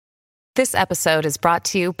This episode is brought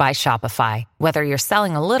to you by Shopify. Whether you're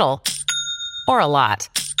selling a little or a lot,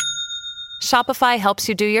 Shopify helps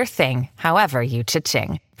you do your thing, however you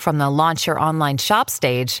cha-ching. From the launch your online shop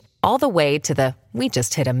stage, all the way to the we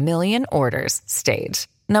just hit 1 million orders stage.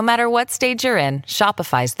 No matter what stage you're in,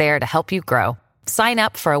 Shopify's there to help you grow. Sign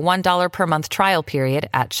up for a $1 per month trial period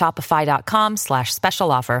at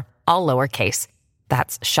shopify.com/special offer, all lowercase.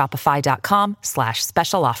 That's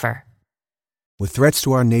shopify.com/special offer. With threats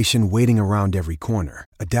to our nation waiting around every corner,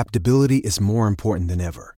 adaptability is more important than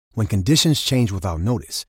ever. When conditions change without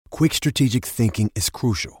notice, quick strategic thinking is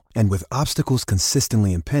crucial. And with obstacles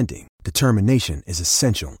consistently impending, determination is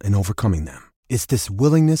essential in overcoming them. It's this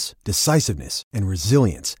willingness, decisiveness, and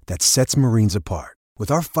resilience that sets Marines apart. With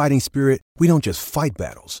our fighting spirit, we don't just fight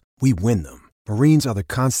battles, we win them. Marines are the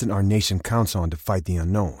constant our nation counts on to fight the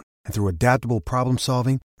unknown. And through adaptable problem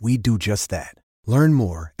solving, we do just that. Learn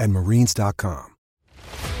more at marines.com.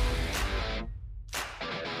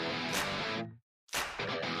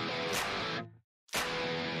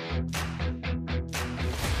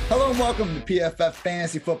 Hello and welcome to PFF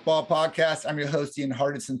Fantasy Football Podcast. I'm your host, Ian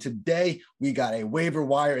Hardison. Today, we got a waiver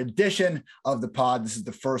wire edition of the pod. This is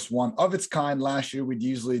the first one of its kind. Last year, we'd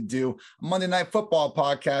usually do a Monday Night Football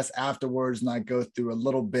podcast afterwards, and I go through a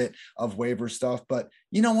little bit of waiver stuff. But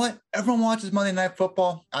you know what? Everyone watches Monday Night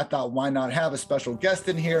Football. I thought, why not have a special guest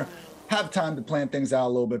in here, have time to plan things out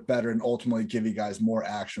a little bit better, and ultimately give you guys more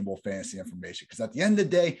actionable fantasy information. Because at the end of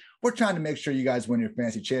the day, we're trying to make sure you guys win your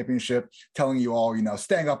fantasy championship, telling you all,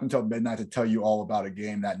 staying up until midnight to tell you all about a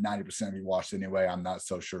game that 90% of you watched anyway. I'm not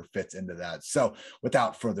so sure fits into that. So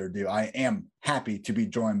without further ado, I am happy to be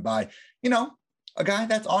joined by, a guy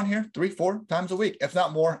that's on here 3-4 times a week, if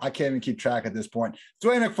not more. I can't even keep track at this point.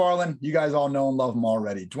 Dwayne McFarland, you guys all know and love him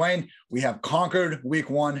already. Dwayne, we have conquered week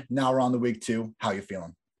 1. Now we're on the week 2. How you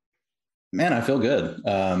feeling? Man, I feel good.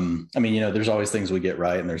 There's always things we get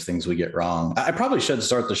right and there's things we get wrong. I probably should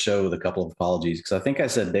start the show with a couple of apologies because I think I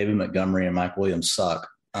said David Montgomery and Mike Williams suck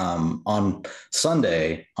on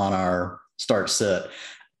Sunday on our start sit.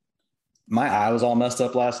 My eye was all messed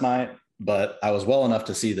up last night, but I was well enough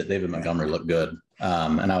to see that David Montgomery looked good.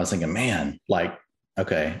 And I was thinking, man,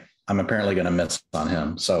 okay, I'm apparently going to miss on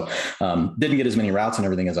him. So didn't get as many routes and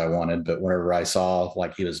everything as I wanted. But whenever I saw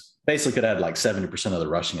he was basically could have had 70% of the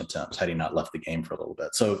rushing attempts had he not left the game for a little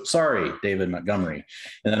bit. So sorry, David Montgomery.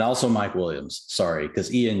 And then also Mike Williams. Sorry,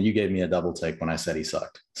 because Ian, you gave me a double take when I said he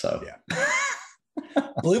sucked. So yeah.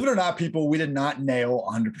 Believe it or not, people, we did not nail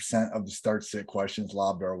 100% of the start sit questions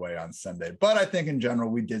lobbed our way on Sunday. But I think in general,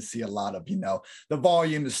 we did see a lot of, the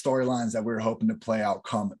volume, the storylines that we were hoping to play out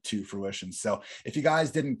come to fruition. So if you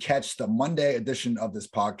guys didn't catch the Monday edition of this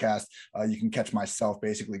podcast, you can catch myself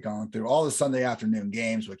basically going through all the Sunday afternoon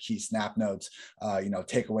games with key snap notes,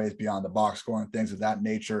 takeaways beyond the box score and things of that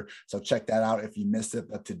nature. So check that out if you missed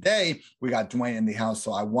it. But today we got Dwayne in the house.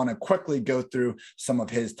 So I want to quickly go through some of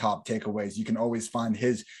his top takeaways. You can always find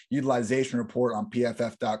his utilization report on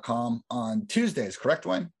pff.com on Tuesdays, correct,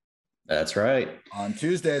 Dwayne? That's right. On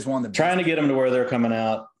Tuesdays, trying to get them to where they're coming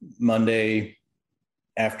out Monday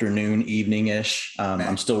afternoon, evening-ish.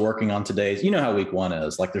 I'm still working on today's. You know how week 1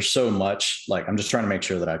 is. There's so much. I'm just trying to make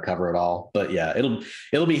sure that I cover it all. But yeah,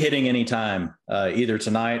 it'll be hitting anytime, either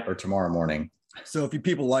tonight or tomorrow morning. So if you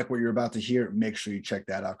people like what you're about to hear, make sure you check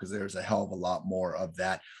that out because there's a hell of a lot more of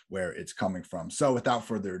that where it's coming from. So without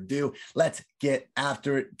further ado, let's get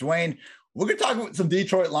after it. Dwayne, we're going to talk about some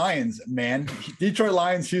Detroit Lions, man. Detroit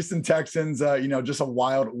Lions, Houston Texans, just a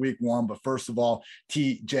wild week 1. But first of all,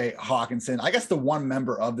 TJ Hockenson, I guess the one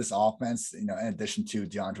member of this offense, in addition to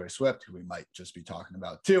DeAndre Swift, who we might just be talking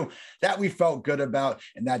about too, that we felt good about.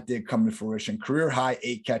 And that did come to fruition. Career high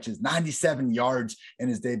 8 catches, 97 yards in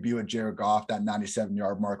his debut at Jared Goff. That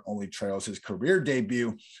 97-yard mark only trails his career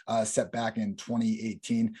debut set back in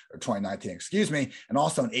 2019, and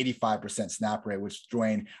also an 85% snap rate, which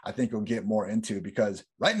Dwayne, I think you'll get more into because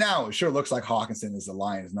right now it sure looks like Hockenson is the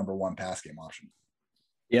Lions' number 1 pass game option.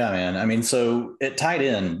 Yeah, man. So at tight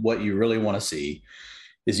end, what you really want to see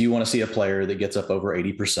is you want to see a player that gets up over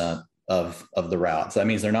 80% of the routes. That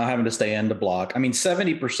means they're not having to stay in to block.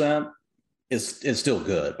 70% is still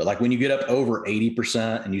good, but when you get up over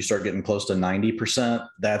 80% and you start getting close to 90%,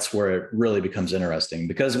 that's where it really becomes interesting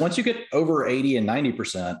because once you get over 80 and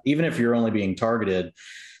 90%, even if you're only being targeted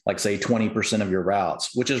say 20% of your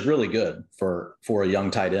routes, which is really good for a young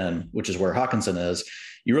tight end, which is where Hockenson is,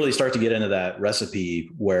 you really start to get into that recipe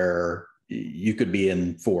where you could be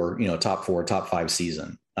in for, top 4, top 5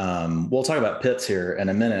 season. We'll talk about Pitts here in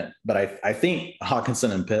a minute, but I think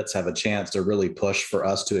Hockenson and Pitts have a chance to really push for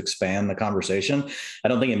us to expand the conversation. I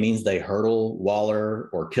don't think it means they hurdle Waller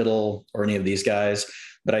or Kittle or any of these guys,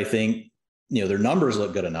 But I think, their numbers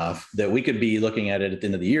look good enough that we could be looking at it at the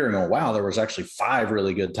end of the year and going, wow, there was actually 5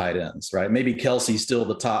 really good tight ends, right? Maybe Kelsey's still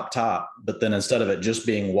the top, but then instead of it just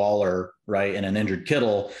being Waller, right, and an injured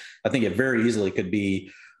Kittle, I think it very easily could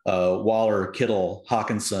be Waller, Kittle,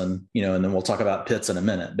 Hockenson, and then we'll talk about Pitts in a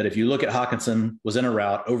minute. But if you look at Hockenson, was in a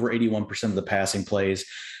route over 81% of the passing plays.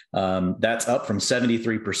 That's up from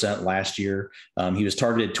 73% last year. He was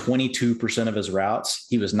targeted 22% of his routes.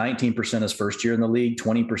 He was 19% his first year in the league,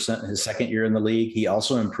 20% his second year in the league. He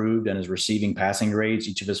also improved in his receiving passing grades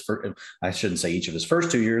I shouldn't say each of his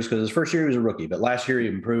first 2 years, because his first year he was a rookie, but last year he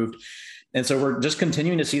improved. And so we're just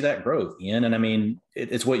continuing to see that growth, Ian. And I mean,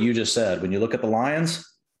 it's what you just said. When you look at the Lions,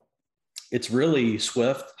 it's really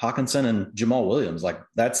Swift, Hockenson, and Jamal Williams. Like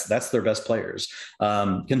that's their best players.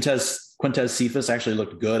 Quintez Cephas actually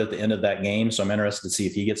looked good at the end of that game, so I'm interested to see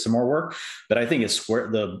if he gets some more work. But I think it's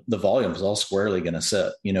the volume is all squarely going to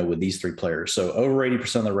sit, with these 3 players. So over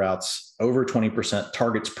 80% of the routes, over 20%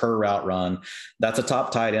 targets per route run. That's a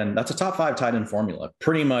top tight end. That's a top 5 tight end formula,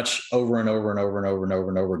 pretty much over and over and over and over and over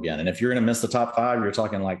and over again. And if you're going to miss the top 5, you're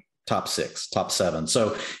talking like top 6, top 7.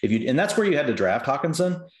 So and that's where you had to draft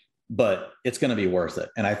Hockenson. But it's going to be worth it.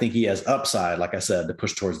 And I think he has upside, like I said, to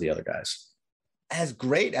push towards the other guys. As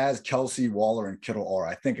great as Kelsey, Waller, and Kittle are,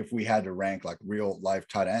 I think if we had to rank like real life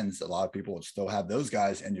tight ends, a lot of people would still have those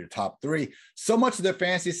guys in your top 3. So much of their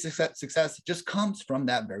fantasy success just comes from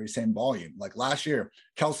that very same volume. Like last year,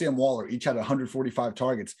 Kelsey and Waller each had 145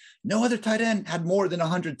 targets. No other tight end had more than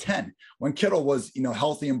 110. When Kittle was,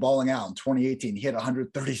 healthy and balling out in 2018, he had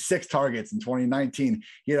 136 targets. In 2019,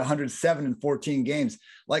 he had 107 in 14 games.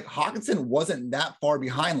 Like Hockenson wasn't that far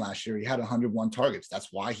behind last year. He had 101 targets. That's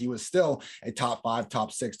why he was still a top 5,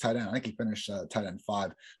 top 6 tight end. I think he finished tight end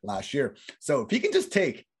 5 last year. So if he can just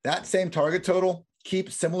take that same target total,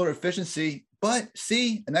 keep similar efficiency, but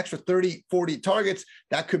see an extra 30, 40 targets,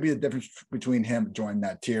 that could be the difference between him joining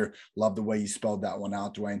that tier. Love the way you spelled that one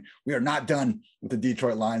out, Dwayne. We are not done with the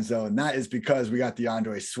Detroit Lions, though, and that is because we got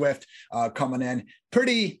DeAndre Swift coming in.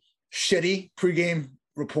 Pretty shitty pregame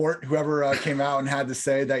report, whoever came out and had to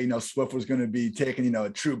say that, Swift was going to be taking, a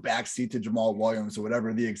true backseat to Jamal Williams or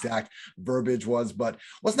whatever the exact verbiage was, but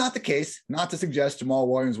was not the case. Not to suggest Jamal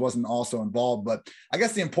Williams wasn't also involved, but I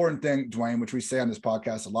guess the important thing, Dwayne, which we say on this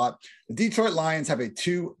podcast a lot, the Detroit Lions have a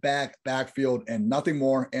 2-back backfield and nothing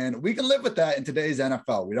more. And we can live with that in today's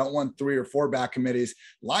NFL. We don't want 3 or 4 back committees.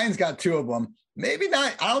 Lions got 2 of them. Maybe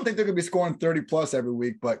not. I don't think they're going to be scoring 30 plus every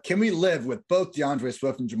week, but can we live with both DeAndre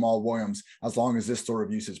Swift and Jamal Williams as long as this sort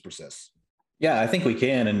of usage persists? Yeah, I think we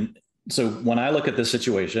can. And so when I look at this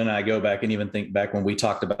situation, I go back and even think back when we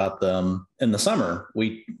talked about them in the summer,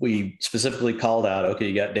 we specifically called out, okay,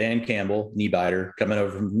 you got Dan Campbell, knee biter, coming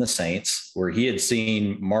over from the Saints, where he had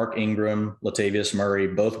seen Mark Ingram, Latavius Murray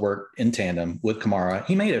both work in tandem with Kamara.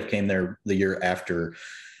 He may have came there the year after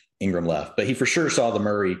Ingram left, but he for sure saw the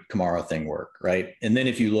Murray Kamara thing work, right? And then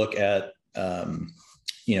if you look at,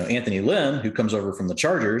 Anthony Lynn, who comes over from the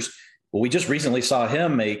Chargers, well, we just recently saw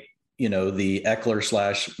him make, the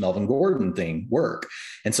Eckler / Melvin Gordon thing work.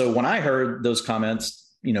 And so when I heard those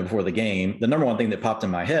comments, before the game, the number one thing that popped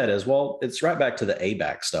in my head is, well, it's right back to the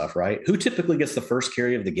A-back stuff, right? Who typically gets the first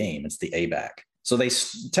carry of the game? It's the A-back. So they're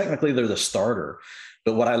the starter.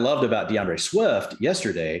 But what I loved about DeAndre Swift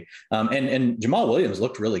yesterday, and Jamal Williams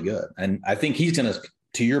looked really good. And I think he's going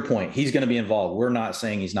to your point, he's going to be involved. We're not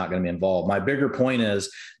saying he's not going to be involved. My bigger point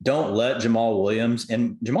is don't let Jamal Williams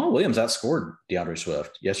outscored DeAndre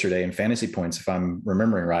Swift yesterday in fantasy points, if I'm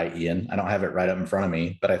remembering right, Ian. I don't have it right up in front of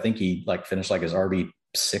me, but I think he finished his RB6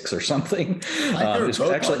 or something. They were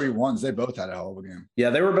both actually RB1s. They both had a hell of a game. Yeah,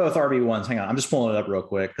 they were both RB1s. Hang on. I'm just pulling it up real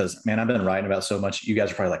quick because, man, I've been writing about so much. You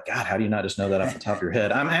guys are probably like, God, how do you not just know that off the top of your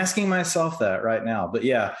head? I'm asking myself that right now. But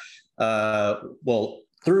yeah,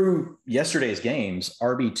 through yesterday's games,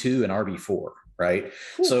 RB2 and RB4, right?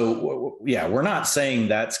 Ooh. So, yeah, we're not saying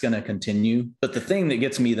that's going to continue. But the thing that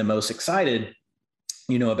gets me the most excited,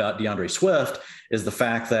 about DeAndre Swift is the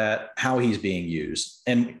fact that how he's being used.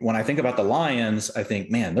 And when I think about the Lions, I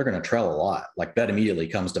think, man, they're going to trail a lot. That immediately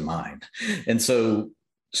comes to mind. And so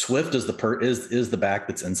Swift is the back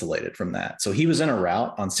that's insulated from that. So he was in a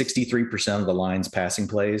route on 63% of the Lions passing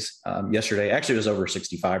plays yesterday. Actually, it was over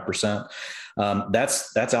 65%.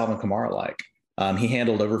 That's Alvin Kamara he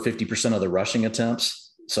handled over 50% of the rushing attempts.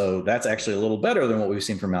 So that's actually a little better than what we've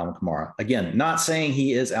seen from Alvin Kamara. Again, not saying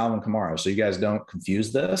he is Alvin Kamara, so you guys don't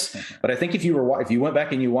confuse this. But I think if you went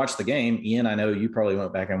back and you watched the game, Ian, I know you probably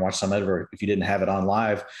went back and watched some of it if you didn't have it on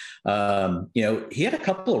live. He had a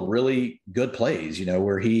couple of really good plays.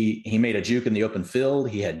 Where he made a juke in the open field.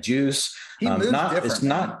 He had juice. He moves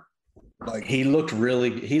different. Like he looked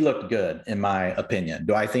good in my opinion.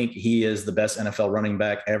 Do I think he is the best NFL running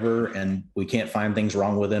back ever and we can't find things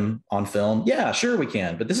wrong with him on film? Yeah, sure we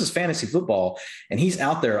can. But this is fantasy football and he's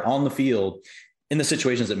out there on the field in the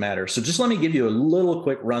situations that matter. So just let me give you a little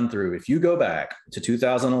quick run through. If you go back to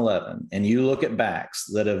 2011 and you look at backs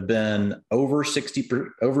that have been over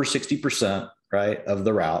 60%, right, of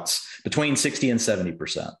the routes, between 60 and 70%,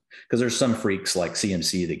 because there's some freaks like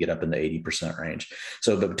CMC that get up in the 80% range.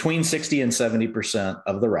 So between 60 and 70%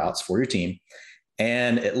 of the routes for your team,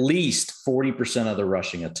 and at least 40% of the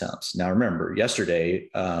rushing attempts. Now, remember, yesterday,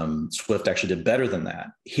 Swift actually did better than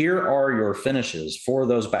that. Here are your finishes for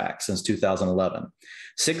those backs since 2011.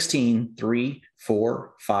 16, 3,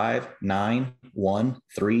 4, 5, 9, 1,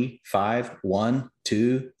 3, 5, 1,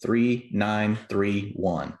 2, 3, 9, 3,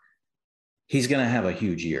 1. He's going to have a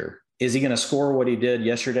huge year. Is he going to score what he did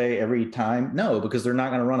yesterday every time? No, because they're not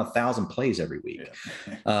going to run 1,000 plays every week.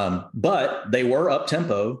 But they were up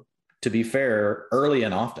tempo, to be fair, early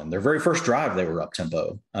and often. Their very first drive, they were up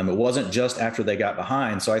tempo. It wasn't just after they got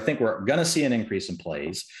behind. So I think we're going to see an increase in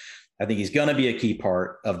plays. I think he's going to be a key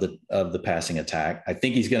part of the passing attack. I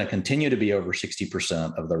think he's going to continue to be over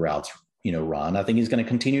 60% of the routes run. I think he's going to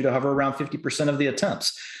continue to hover around 50% of the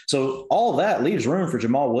attempts. So all that leaves room for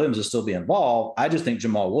Jamal Williams to still be involved. I just think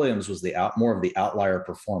Jamal Williams was more of the outlier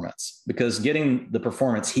performance, because getting the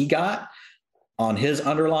performance he got on his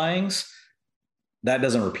underlyings, that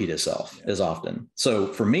doesn't repeat itself as often. So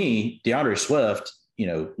for me, DeAndre Swift,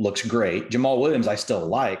 looks great. Jamal Williams, I still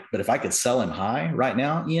like, but if I could sell him high right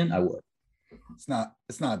now, Ian, I would. It's not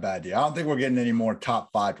a bad deal. I don't think we're getting any more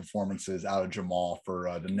top 5 performances out of Jamal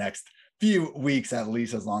for the next few weeks, at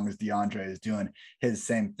least, as long as DeAndre is doing his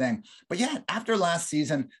same thing. But yeah, after last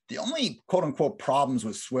season, the only quote unquote problems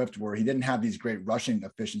with Swift were he didn't have these great rushing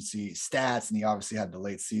efficiency stats, and he obviously had the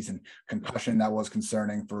late season concussion that was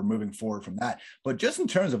concerning for moving forward from that. But just in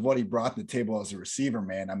terms of what he brought to the table as a receiver,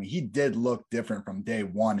 man, I mean, he did look different from day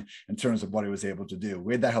one in terms of what he was able to do.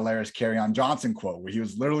 We had that hilarious Kerryon Johnson quote where he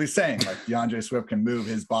was literally saying, like, DeAndre Swift can move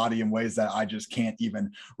his body in ways that I just can't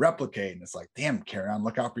even replicate. And it's like, damn, Kerryon,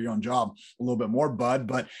 look out for your own job a little bit more, bud.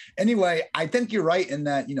 But anyway, I think you're right in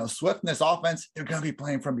that, Swift in this offense, they're going to be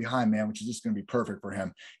playing from behind, man, which is just going to be perfect for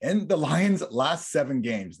him. In the Lions' last 7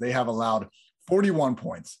 games, they have allowed 41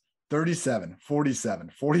 points, 37,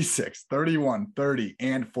 47, 46, 31, 30,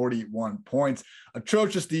 and 41 points.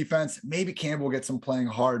 Atrocious defense. Maybe Campbell will get some playing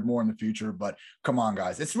hard more in the future, but come on,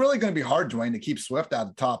 guys. It's really going to be hard, Dwayne, to keep Swift out of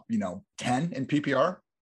the top, 10 in PPR.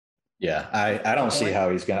 Yeah, I don't see how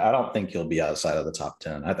I don't think he'll be outside of the top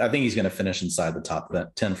 10. I think he's going to finish inside the top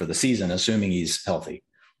 10 for the season, assuming he's healthy.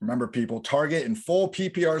 Remember, people, target in full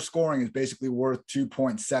PPR scoring is basically worth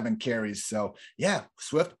 2.7 carries. So yeah,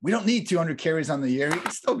 Swift, we don't need 200 carries on the year. He can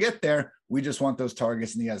still get there. We just want those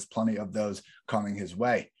targets, and he has plenty of those coming his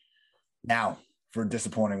way. Now, for a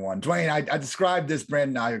disappointing one, Dwayne, I described this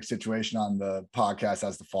Brandon Aiyuk situation on the podcast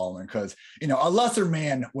as the following, because, a lesser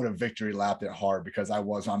man would have victory lapped it hard, because I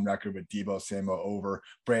was on record with Deebo Samuel over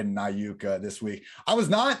Brandon Aiyuk this week. I was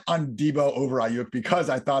not on Deebo over Aiyuk because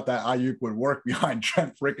I thought that Aiyuk would work behind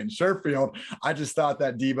Trent freaking Sherfield. I just thought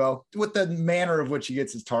that Deebo, with the manner of which he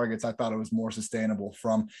gets his targets, I thought it was more sustainable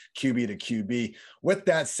from QB to QB. With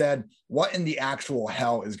that said, what in the actual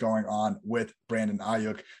hell is going on with Brandon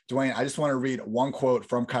Aiyuk? Dwayne, I just want to read one quote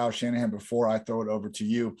from Kyle Shanahan before I throw it over to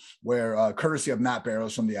you, where courtesy of Matt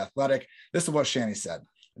Barrows from The Athletic, this is what Shanny said.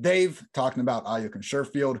 They've, talking about Aiyuk and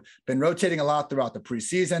Sherfield, been rotating a lot throughout the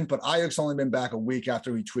preseason, but Aiyuk's only been back a week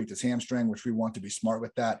after he tweaked his hamstring, which we want to be smart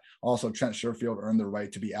with that. Also, Trent Sherfield earned the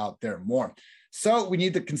right to be out there more. So we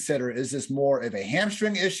need to consider, is this more of a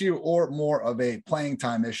hamstring issue or more of a playing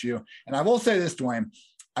time issue? And I will say this, Dwayne,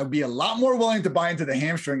 I'd be a lot more willing to buy into the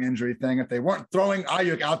hamstring injury thing if they weren't throwing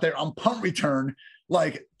Aiyuk out there on punt return.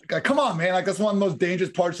 Like, come on, man. Like, that's one of the most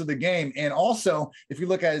dangerous parts of the game. And also, if you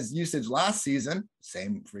look at his usage last season,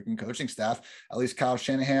 same freaking coaching staff, at least Kyle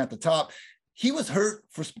Shanahan at the top, he was hurt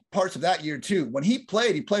for parts of that year too. When he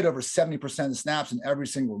played over 70% of snaps in every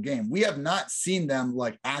single game. We have not seen them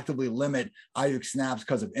like actively limit Aiyuk snaps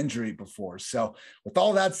because of injury before. So with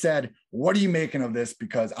all that said, what are you making of this?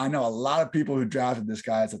 Because I know a lot of people who drafted this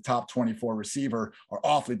guy as a top 24 receiver are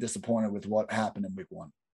awfully disappointed with what happened in week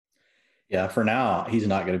 1. Yeah, for now, he's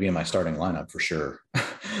not going to be in my starting lineup for sure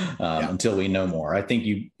until we know more. I think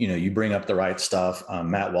you bring up the right stuff.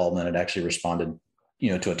 Matt Waldman had actually responded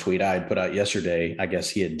to a tweet I had put out yesterday. I guess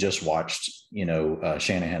he had just watched,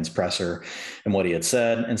 Shanahan's presser and what he had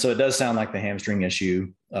said. And so it does sound like the hamstring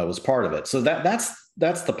issue was part of it. So that's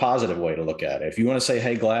the positive way to look at it. If you want to say,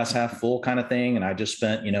 hey, glass half full kind of thing, and I just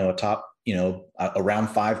spent, a top a round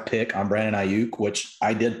 5 pick on Brandon Ayuk, which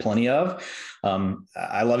I did plenty of.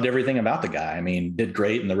 I loved everything about the guy. I mean, did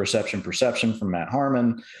great in the reception perception from Matt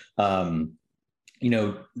Harmon.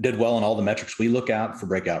 Did well in all the metrics we look out for,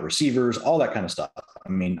 breakout receivers, all that kind of stuff. I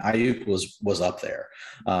mean, Ayuk was up there.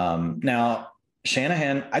 Now,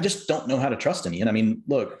 Shanahan, I just don't know how to trust him. And I mean,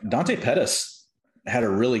 look, Dante Pettis had a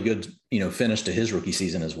really good, finish to his rookie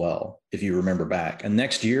season as well, if you remember back. And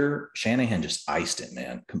next year, Shanahan just iced him,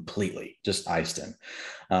 man, completely, just iced him.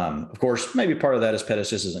 Of course, maybe part of that is Pettis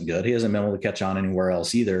just isn't good. He hasn't been able to catch on anywhere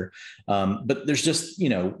else either. But there's just,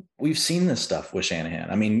 we've seen this stuff with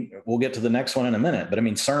Shanahan. I mean, we'll get to the next one in a minute, but I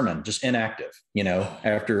mean, Sermon just inactive,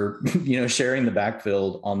 after, sharing the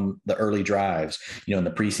backfield on the early drives, in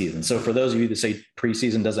the preseason. So for those of you that say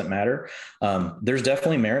preseason doesn't matter, there's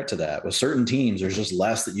definitely merit to that. With certain teams, there's just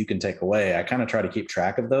less that you can take away. I kind of try to keep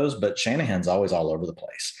track of those, but Shanahan's always all over the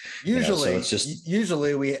place. Usually, so it's just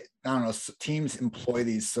usually I don't know, teams employ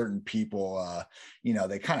these certain people,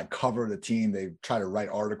 they kind of cover the team. They try to write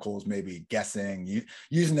articles, maybe guessing,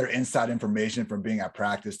 using their inside information from being at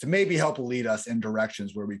practice to maybe help lead us in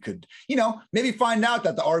directions where we could, maybe find out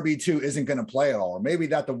that the RB2 isn't going to play at all, or maybe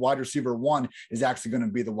that the wide receiver 1 is actually going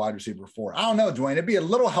to be the wide receiver 4. I don't know, Dwayne, it'd be a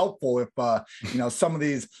little helpful if, some of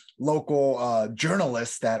these local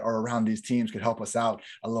journalists that are around these teams could help us out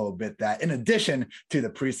a little bit, that in addition to the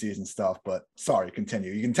preseason stuff. But sorry,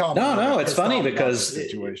 continue. You can tell. No, it's funny because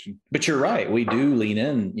but you're right. We do lean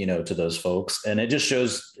in, to those folks. And it just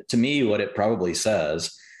shows to me what it probably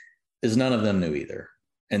says is none of them knew either.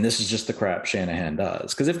 And this is just the crap Shanahan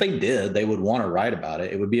does. Because if they did, they would want to write about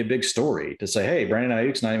it. It would be a big story to say, hey, Brandon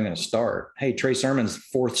Ayuk's not even going to start. Hey, Trey Sermon's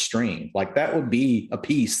 4th string. Like that would be a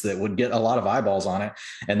piece that would get a lot of eyeballs on it.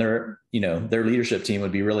 And their leadership team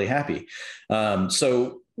would be really happy.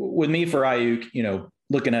 So with me for Ayuk,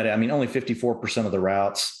 looking at it, I mean, only 54% of the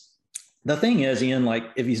routes. The thing is, Ian, like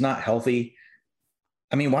if he's not healthy,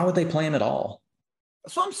 I mean, why would they play him at all?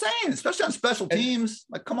 That's what I'm saying, especially on special teams.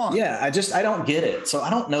 Like, come on. Yeah, I don't get it. So I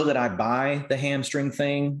don't know that I buy the hamstring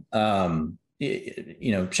thing.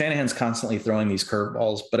 Shanahan's constantly throwing these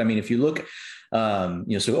curveballs, but I mean, if you look,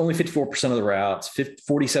 so only 54% of the routes,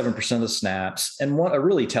 47% of the snaps. And what a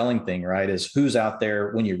really telling thing, right, is who's out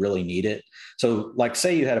there when you really need it. So like,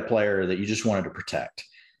 say you had a player that you just wanted to protect,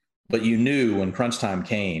 but you knew when crunch time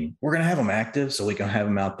came, we're going to have them active so we can have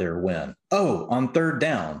them out there when. Oh, on 3rd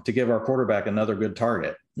down to give our quarterback another good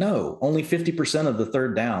target. No, only 50% of the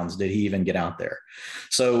 3rd downs did he even get out there.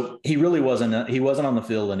 So he really wasn't on the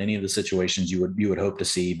field in any of the situations you would hope to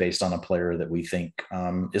see based on a player that we think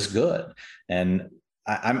is good. And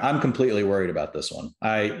I'm completely worried about this one.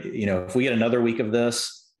 If we get another week of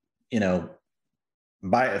this,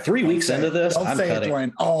 by 3 weeks into this, I'm cutting.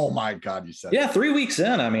 Dwayne. Oh my God, you said. Yeah, 3 weeks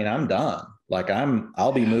in. I mean, I'm done. Like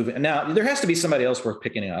I'll be moving. Now there has to be somebody else worth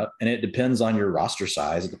picking up, and it depends on your roster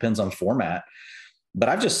size. It depends on format. But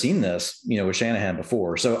I've just seen this, with Shanahan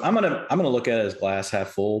before. So I'm gonna look at it as glass half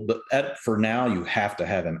full. But for now, you have to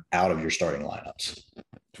have him out of your starting lineups.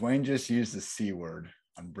 Dwayne just used the C word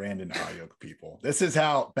on Brandon Ayuk, people. This is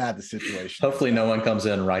how bad the situation. Hopefully, no one comes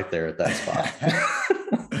in right there at that spot.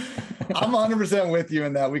 I'm 100% with you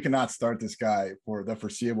in that we cannot start this guy for the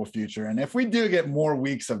foreseeable future. And if we do get more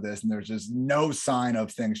weeks of this and there's just no sign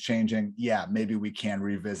of things changing, yeah, maybe we can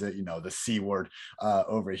revisit, the C word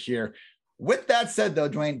over here. With that said, though,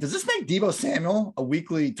 Dwayne, does this make Deebo Samuel a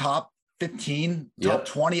weekly top 15, top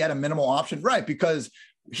 20 at a minimal option? Right, because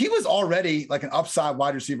he was already like an upside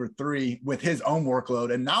wide receiver 3 with his own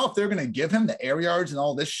workload. And now if they're going to give him the air yards and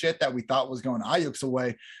all this shit that we thought was going Ayuk's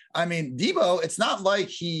away, I mean, Deebo, it's not like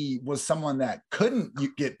he was someone that couldn't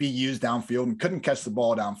be used downfield and couldn't catch the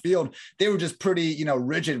ball downfield. They were just pretty,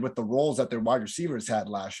 rigid with the roles that their wide receivers had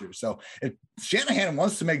last year. So if Shanahan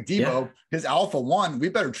wants to make Deebo his alpha 1, we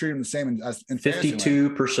better treat him the same as in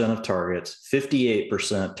 52% of targets,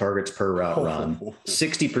 58% targets per route run,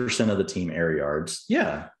 60% of the team air yards.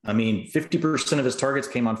 Yeah. I mean, 50% of his targets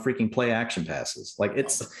came on freaking play action passes. Like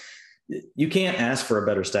you can't ask for a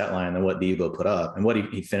better stat line than what Deebo put up, and what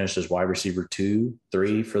he finished as wide receiver 2,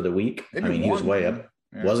 3 for the week. Maybe I mean, 1, he was way up.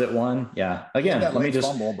 Yeah. Was it 1? Yeah. Again, let me just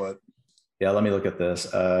fumble, but let me look at this.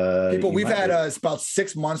 People, we've had it's about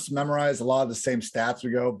 6 months to memorize a lot of the same stats.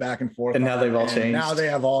 We go back and forth, and now they've all changed. Now they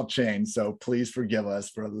have all changed. So please forgive us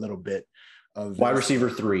for a little bit of wide receiver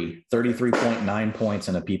 3, 33.9 points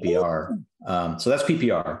in a PPR. So that's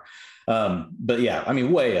PPR. But yeah, I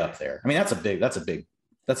mean, way up there. I mean, that's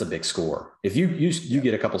a big score. If you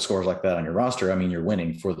get a couple scores like that on your roster, I mean, you're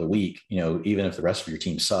winning for the week, even if the rest of your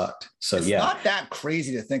team sucked. So it's not that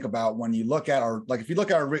crazy to think about when you look at if you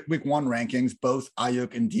look at our week 1 rankings, both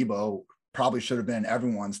Ayuk and Deebo probably should have been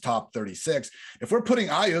everyone's top 36. If we're putting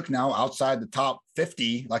Aiyuk now outside the top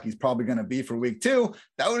 50, like he's probably going to be for week 2,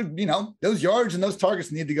 that would, those yards and those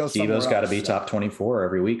targets need to go somewhere else. Devo's got to be top 24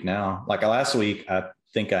 every week now. Like last week, I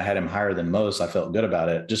think I had him higher than most. I felt good about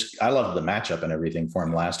it. I loved the matchup and everything for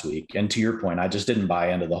him last week. And to your point, I just didn't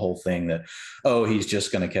buy into the whole thing that, he's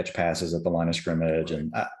just going to catch passes at the line of scrimmage.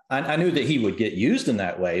 And I knew that he would get used in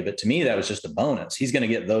that way, but to me, that was just a bonus. He's going to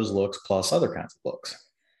get those looks plus other kinds of looks.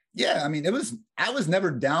 Yeah, I mean, I was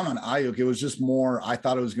never down on Aiyuk. It was just more, I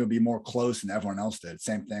thought it was going to be more close than everyone else did.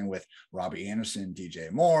 Same thing with Robbie Anderson,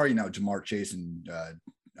 DJ Moore, Jamar Chase and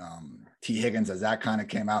T. Higgins, as that kind of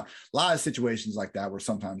came out. A lot of situations like that where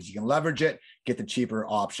sometimes you can leverage it, get the cheaper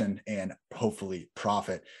option, and hopefully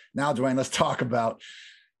profit. Now, Dwayne, let's talk about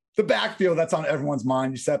the backfield that's on everyone's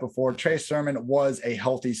mind. You said before, Trey Sermon was a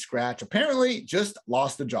healthy scratch. Apparently just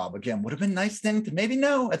lost the job. Again, would have been a nice thing to maybe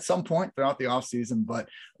know at some point throughout the offseason, but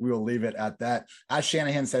we will leave it at that. As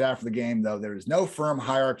Shanahan said after the game, though, there is no firm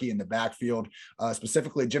hierarchy in the backfield.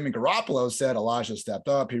 Specifically, Jimmy Garoppolo said Elijah stepped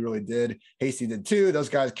up. He really did. Hasty did too. Those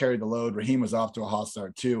guys carried the load. Raheem was off to a hot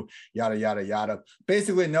start too, yada, yada, yada.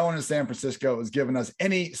 Basically, no one in San Francisco has given us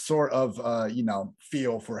any sort of,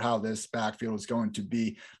 feel for how this backfield is going to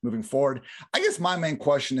be moving forward. I guess my main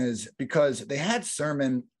question is, because they had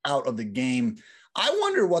Sermon out of the game, I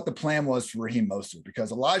wonder what the plan was for Raheem Mostert,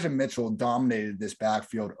 because Elijah Mitchell dominated this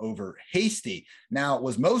backfield over Hasty. Now,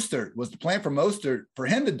 was the plan for Mostert for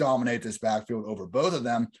him to dominate this backfield over both of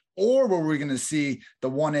them, or were we going to see the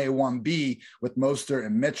 1A, 1B with Mostert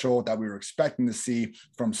and Mitchell that we were expecting to see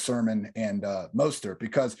from Sermon and Mostert?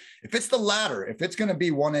 Because if it's the latter, if it's going to be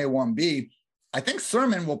 1A, 1B, I think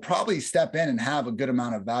Sermon will probably step in and have a good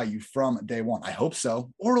amount of value from day one. I hope so,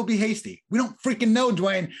 or it'll be Hasty. We don't freaking know,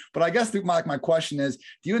 Dwayne. But I guess my question is,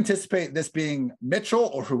 do you anticipate this being Mitchell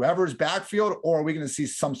or whoever's backfield, or are we going to see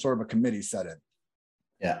some sort of a committee set in?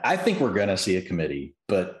 Yeah, I think we're going to see a committee,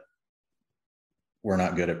 but we're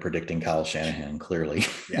not good at predicting Kyle Shanahan, clearly.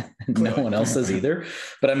 Yeah, no one else is either.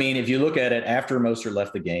 But I mean, if you look at it, after Mostert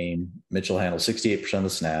left the game, Mitchell handled 68% of the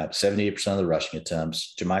snaps, 78% of the rushing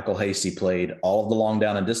attempts. JaMychal Hasty played all of the long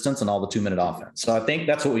down and distance and all the 2-minute offense. So I think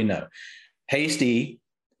that's what we know. Hasty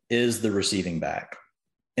is the receiving back.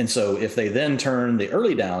 And so if they then turn the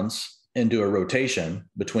early downs into a rotation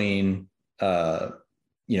between,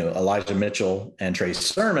 Elijah Mitchell and Trey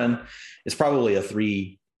Sermon, it's probably a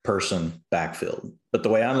 3-person backfield. But the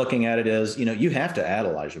way I'm looking at it is, you have to add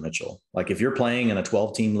Elijah Mitchell. Like if you're playing in a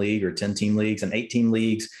 12-team league or 10-team leagues and 8-team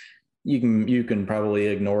leagues, you can probably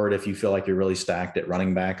ignore it if you feel like you're really stacked at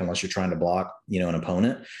running back, unless you're trying to block, an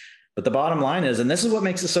opponent. But the bottom line is, and this is what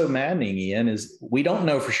makes it so maddening, Ian, is we don't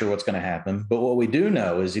know for sure what's going to happen. But what we do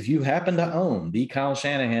know is if you happen to own the Kyle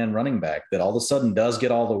Shanahan running back that all of a sudden does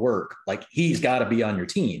get all the work, like he's got to be on your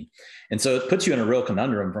team. And so it puts you in a real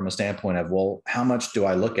conundrum from a standpoint of, well, how much do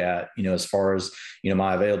I look at, as far as,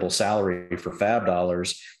 my available salary for fab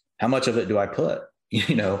dollars, how much of it do I put,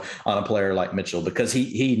 on a player like Mitchell, because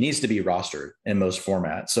he needs to be rostered in most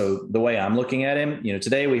formats. So the way I'm looking at him,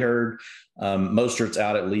 today we heard Mostert's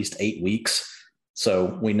out at least 8 weeks.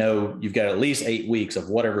 So we know you've got at least 8 weeks of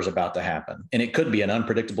whatever's about to happen. And it could be an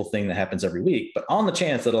unpredictable thing that happens every week, but on the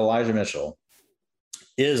chance that Elijah Mitchell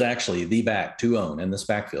is actually the back to own in this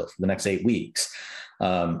backfield for the next 8 weeks.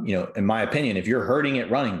 In my opinion, if you're hurting at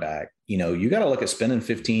running back, you got to look at spending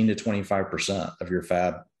 15 to 25% of your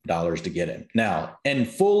fab dollars to get him now, and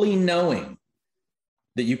fully knowing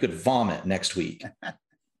that you could vomit next week.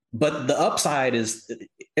 But the upside is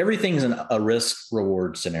everything's a risk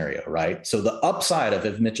reward scenario, right? So the upside of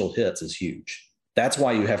if Mitchell hits is huge. That's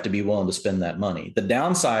why you have to be willing to spend that money. The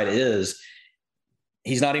downside is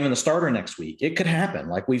he's not even the starter next week. It could happen,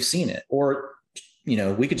 like we've seen it. Or,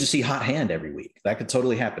 we could just see hot hand every week. That could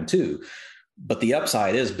totally happen too. But the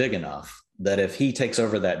upside is big enough that if he takes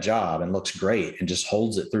over that job and looks great and just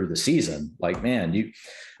holds it through the season, like, man,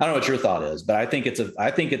 I don't know what your thought is, but I think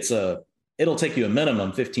it'll take you a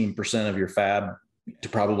minimum 15% of your fab to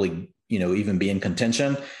probably, even be in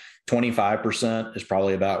contention. 25% is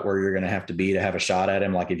probably about where you're going to have a shot at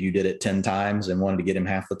him. Like if you did it 10 times and wanted to get him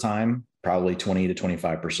half the time, probably 20 to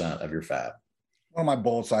 25% of your fab. One of my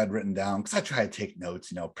bullets I had written down, because I try to take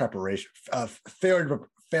notes, preparation,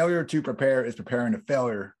 failure to prepare is preparing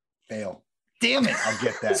to fail. Damn it, I'll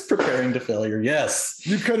get that. It's preparing to failure. Yes.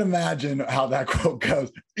 You could imagine how that quote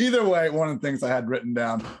goes. Either way, one of the things I had written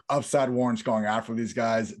down, upside warrants going after these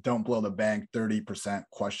guys. Don't blow the bank, 30%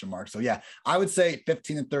 question mark. So yeah, I would say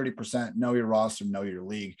 15 and 30%, know your roster, know your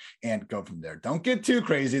league, and go from there. Don't get too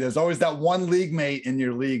crazy. There's always that one league mate in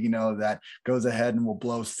your league, that goes ahead and will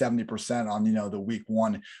blow 70% on, the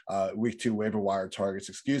week 2 waiver wire targets,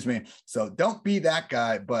 So don't be that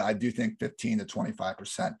guy, but I do think 15 to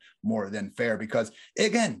 25% more than fair because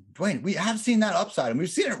again, Dwayne, we have seen that upside and we've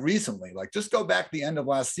seen it recently. Like just go back to the end of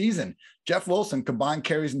last season. Jeff Wilson combined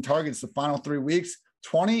carries and targets the final 3 weeks,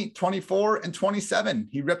 20, 24, and 27.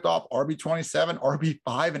 He ripped off RB27,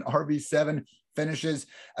 RB5, and RB7 finishes.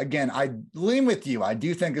 Again, I lean with you. I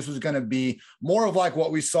do think this was going to be more of like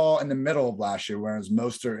what we saw in the middle of last year, whereas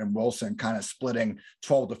Mostert and Wilson kind of splitting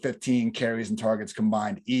 12 to 15 carries and targets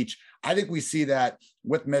combined each. I think we see that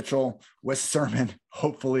with Mitchell, with Sermon,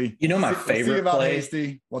 hopefully. My favorite play.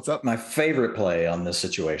 Hasty. What's up? My favorite play on this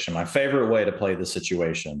situation, my favorite way to play the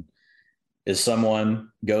situation is someone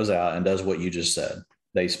goes out and does what you just said.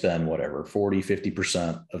 They spend 40,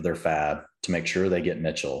 50% of their fab to make sure they get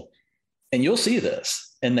Mitchell. And you'll see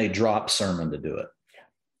this, and they drop Sermon to do it.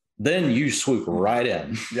 Then you swoop right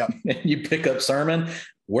in. Yep. And you pick up Sermon.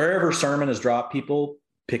 Wherever Sermon has dropped people,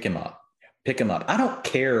 pick him up. Pick him up. I don't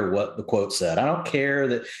care what the quote said. I don't care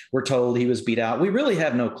that we're told he was beat out. We really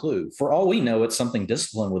have no clue. For all we know, it's something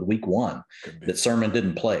disciplined with week 1 that Sermon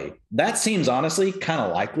didn't play. That seems honestly kind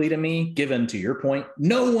of likely to me, given to your point.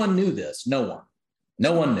 No one knew this. No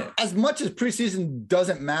one knew. As much as preseason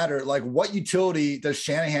doesn't matter, like what utility does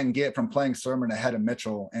Shanahan get from playing Sermon ahead of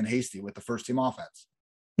Mitchell and Hasty with the first team offense?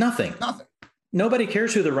 Nothing. Nobody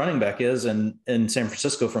cares who the running back is in San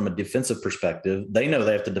Francisco from a defensive perspective. They know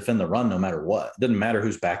they have to defend the run no matter what. It doesn't matter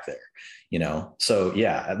who's back there, So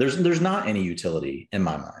yeah, there's not any utility in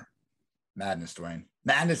my mind. Madness, Dwayne.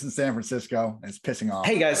 Madness in San Francisco. And it's pissing off.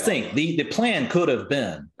 Hey guys, think the plan could have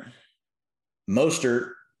been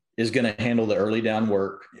Mostert is going to handle the early down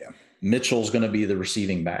work. Yeah. Mitchell's going to be the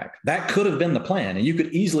receiving back. That could have been the plan. And you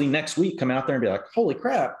could easily next week come out there and be like, holy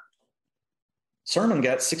crap, Sermon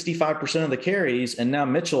got 65% of the carries, and now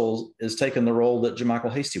Mitchell is taking the role that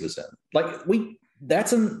JaMycal Hasty was in.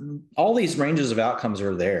 All these ranges of outcomes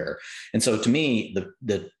are there. And so to me,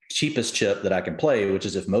 the cheapest chip that I can play, which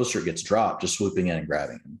is if Mostert gets dropped, just swooping in and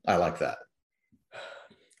grabbing him. I like that.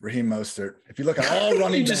 Raheem Mostert. If you look at all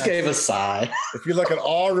running you just gave a sigh. If you look at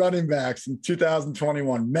all running backs in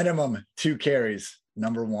 2021, minimum 2 carries.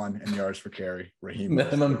 Number 1 in yards per carry, Raheem.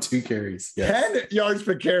 Minimum 2 carries. Yes. 10 yards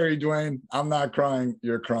per carry, Dwayne. I'm not crying.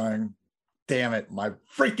 You're crying. Damn it. My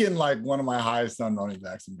freaking one of my highest on running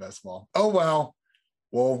backs in best ball. Oh, well.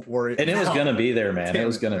 We'll worry. And it was going to be there, man. It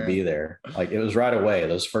was going to be there. It was right away.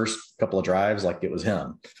 Those first couple of drives, it was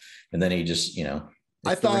him. And then he just,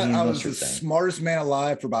 I thought I was the smartest man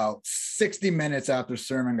alive for about 60 minutes after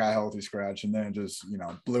Sermon got healthy scratch. And then it just,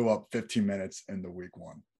 blew up 15 minutes into week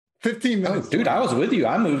 1. 15 minutes. Oh, dude, I was with you.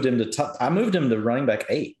 I moved him to running back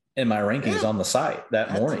 8 in my rankings on the site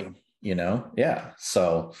that morning, Yeah.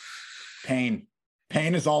 So pain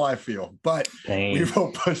is all I feel, but we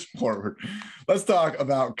will push forward. Let's talk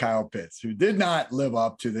about Kyle Pitts, who did not live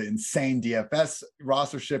up to the insane DFS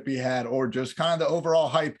rostership he had, or just kind of the overall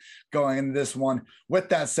hype going into this one. With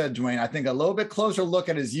that said, Dwayne, I think a little bit closer look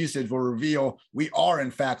at his usage will reveal we are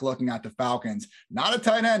in fact looking at the Falcons, not a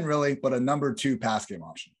tight end really, but a number 2 pass game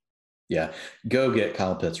option. Yeah. Go get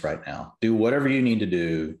Kyle Pitts right now. Do whatever you need to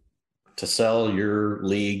do to sell your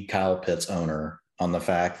league Kyle Pitts owner on the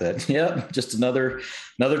fact that, just another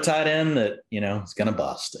tight end that, is going to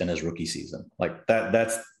bust in his rookie season.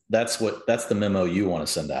 That's the memo you want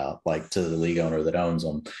to send out, to the league owner that owns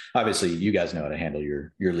them. Obviously you guys know how to handle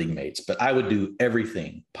your league mates, but I would do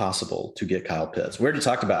everything possible to get Kyle Pitts. We already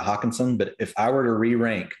talked about Hawkinson, but if I were to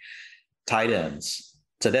re-rank tight ends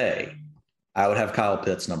today, I would have Kyle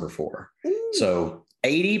Pitts number 4. Ooh. So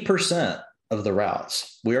 80% of the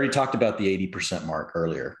routes, we already talked about the 80% mark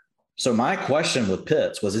earlier. So my question with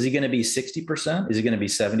Pitts was, is he going to be 60%? Is he going to be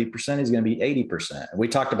 70%? Is he going to be 80%? And we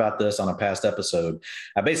talked about this on a past episode.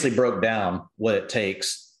 I basically broke down what it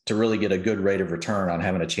takes to really get a good rate of return on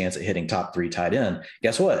having a chance at hitting top 3 tight end.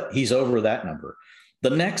 Guess what? He's over that number. The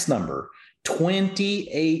next number,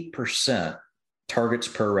 28% targets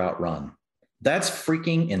per route run. That's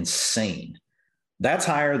freaking insane. That's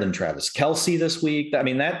higher than Travis Kelce this week. I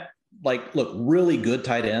mean, look, really good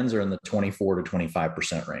tight ends are in the 24 to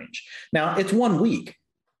 25% range. Now, it's 1 week,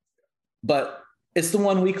 but it's the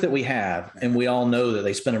 1 week that we have, and we all know that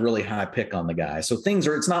they spend a really high pick on the guy. So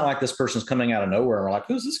it's not like this person's coming out of nowhere and we're like,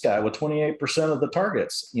 who's this guy with 28% of the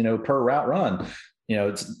targets, per route run?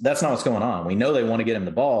 That's not what's going on. We know they want to get him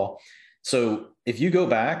the ball. So if you go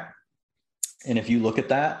back And if you look at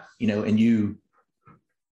that, and you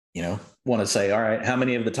want to say, all right, how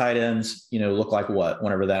many of the tight ends, look like what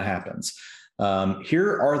whenever that happens?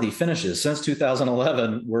 Here are the finishes since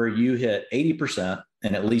 2011 where you hit 80%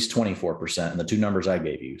 and at least 24% in the two numbers I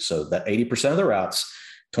gave you. So that 80% of the routes,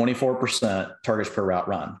 24% targets per route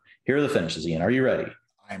run. Here are the finishes, Ian. Are you ready?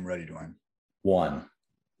 I am ready, Dwayne. 1,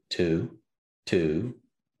 2, 2,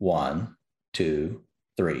 1, 2,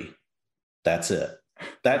 3. That's it.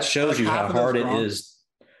 That shows you how hard it is.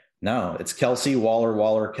 No, it's Kelce,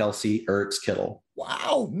 Waller, Kelce, Ertz, Kittle.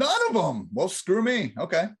 Wow, none of them. Well, screw me.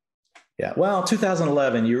 Okay. Yeah. Well,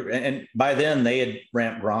 2011, and by then they had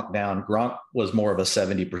ramped Gronk down. Gronk was more of a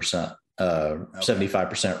 70%,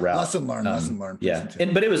 75% route. Lesson learned. Yeah.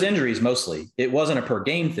 But it was injuries mostly. It wasn't a per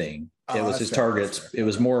game thing. It was his targets. It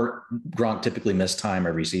was more Gronk typically missed time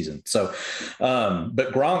every season. So,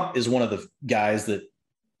 but Gronk is one of the guys that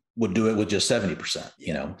would do it with just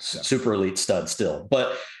 70%, super elite stud still.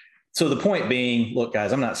 But so the point being, look,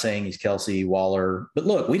 guys, I'm not saying he's Kelce, Waller, but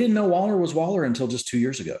look, we didn't know Waller was Waller until just 2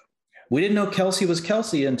 years ago. We didn't know Kelce was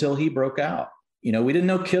Kelce until he broke out. We didn't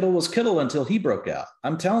know Kittle was Kittle until he broke out.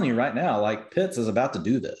 I'm telling you right now, like Pitts is about to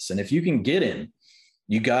do this. And if you can get him,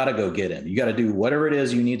 you got to go get him. You got to do whatever it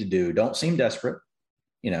is you need to do. Don't seem desperate.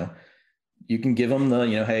 You can give him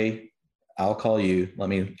the, hey, I'll call you.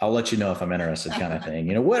 I'll let you know if I'm interested kind of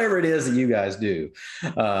thing. Whatever it is that you guys do,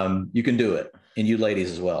 you can do it. And you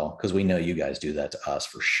ladies as well, because we know you guys do that to us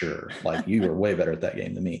for sure. Like you are way better at that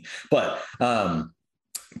game than me. But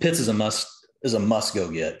Pitts is a must go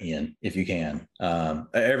get, Ian, if you can.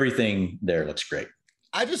 Everything there looks great.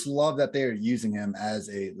 I just love that they are using him as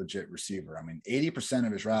a legit receiver. I mean, 80%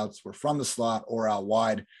 of his routes were from the slot or out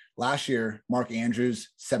wide. Last year, Mark Andrews,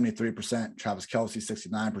 73%, Travis Kelce,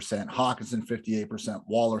 69%, Hawkinson, 58%,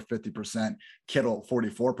 Waller, 50%, Kittle,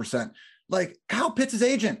 44%. Like Kyle Pitts'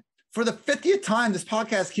 agent. For the 50th time, this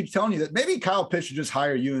podcast keeps telling you that maybe Kyle Pitts should just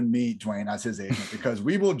hire you and me, Dwayne, as his agent, because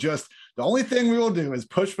we will the only thing we will do is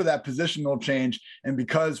push for that positional change. And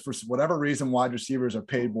because for whatever reason, wide receivers are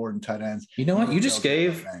paid more than tight ends. You know what? You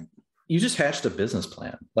just hatched a business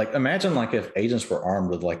plan. Like imagine like if agents were armed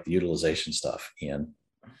with like the utilization stuff, Ian.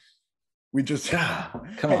 We just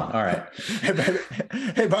come on. All right.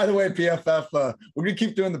 Hey, by the way, PFF, we're gonna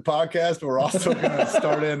keep doing the podcast. We're also gonna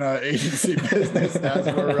start in agency business as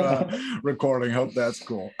we're recording. Hope that's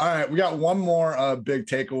cool. All right, we got one more big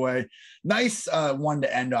takeaway. Nice one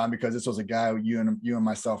to end on because this was a guy you and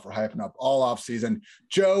myself were hyping up all off season.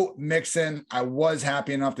 Joe Mixon. I was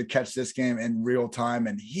happy enough to catch this game in real time,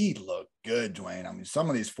 and he looked good, Dwayne. I mean,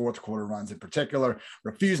 some of these fourth quarter runs in particular,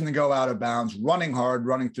 refusing to go out of bounds, running hard,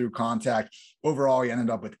 running through contact. Overall, he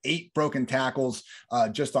ended up with 8 broken tackles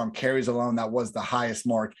just on carries alone. That was the highest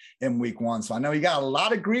mark in week 1. So I know he got a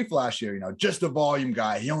lot of grief last year, just a volume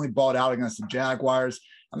guy. He only balled out against the Jaguars.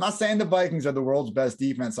 I'm not saying the Vikings are the world's best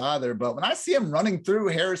defense either, but when I see him running through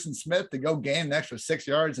Harrison Smith to go gain an extra 6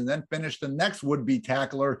 yards and then finish the next would-be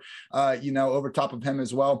tackler, over top of him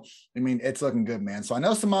as well, I mean, it's looking good, man. So I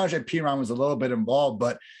know Samaje Perine was a little bit involved,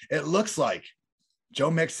 but it looks like Joe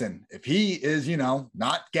Mixon, if he is,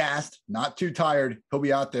 not gassed, not too tired, he'll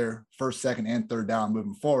be out there first, second, and third down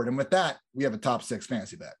moving forward. And with that, we have a top 6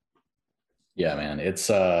 fantasy bet. Yeah, man, it's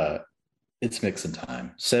Mixon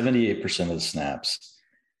time. 78% of the snaps.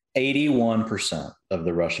 81% of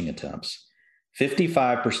the rushing attempts,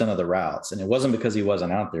 55% of the routes. And it wasn't because he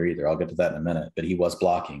wasn't out there either. I'll get to that in a minute, but he was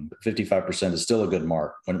blocking. But 55% is still a good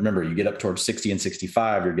mark. When remember, you get up towards 60 and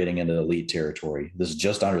 65, you're getting into elite territory. This is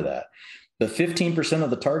just under that. But 15% of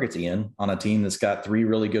the targets, Ian, on a team that's got 3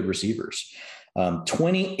 really good receivers.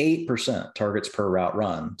 28% targets per route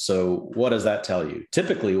run. So what does that tell you?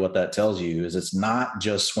 Typically what that tells you is it's not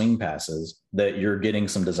just swing passes, that you're getting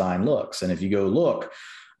some design looks. And if you go look,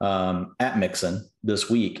 at Mixon this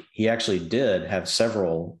week, he actually did have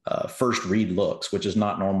several first read looks, which is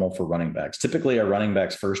not normal for running backs. Typically, a running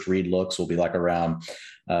back's first read looks will be like around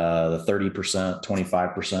the 30%,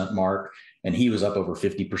 25% mark, and he was up over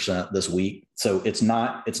 50% this week. So it's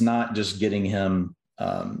not just getting him,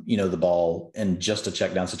 the ball in just a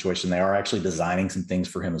check down situation. They are actually designing some things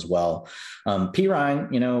for him as well. Perine,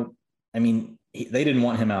 they didn't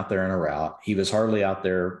want him out there in a route. He was hardly out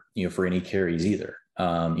there, for any carries either.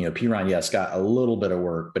 Perine, yes, got a little bit of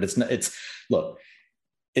work, but it's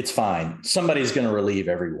fine. Somebody's going to relieve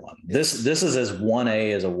everyone. This is as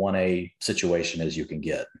 1A situation as you can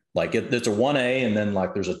get. Like it's a 1A and then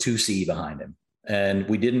like there's a 2C behind him. And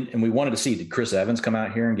we wanted to see, did Chris Evans come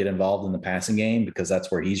out here and get involved in the passing game? Because that's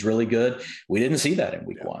where he's really good. We didn't see that in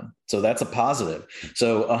week 1. So that's a positive.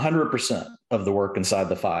 So 100% of the work inside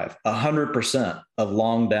the 5, 100% of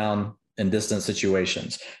long down in distant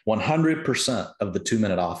situations. 100% of the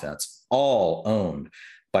 2-minute offense, all owned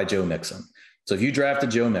by Joe Mixon. So if you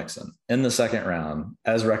drafted Joe Mixon in the second round,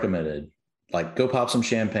 as recommended, like go pop some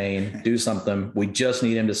champagne, do something. We just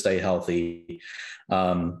need him to stay healthy.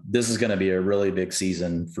 This is going to be a really big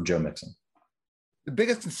season for Joe Mixon. The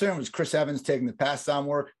biggest concern was Chris Evans taking the pass down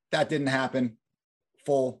work. That didn't happen.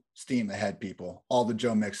 Full steam ahead, people. All the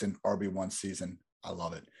Joe Mixon RB1 season. I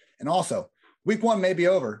love it. And also, week 1 may be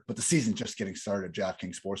over, but the season's just getting started.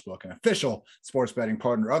 DraftKings Sportsbook, an official sports betting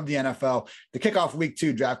partner of the NFL. To kick off week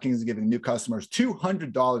 2, DraftKings is giving new customers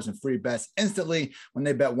 $200 in free bets instantly when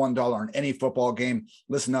they bet $1 on any football game.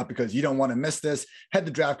 Listen up, because you don't want to miss this. Head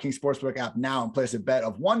to DraftKings Sportsbook app now and place a bet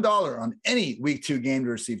of $1 on any week 2 game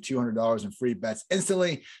to receive $200 in free bets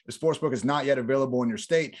instantly. The Sportsbook is not yet available in your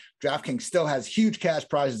state. DraftKings still has huge cash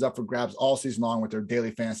prizes up for grabs all season long with their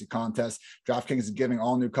daily fantasy contests. DraftKings is giving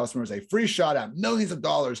all new customers a free shot at millions of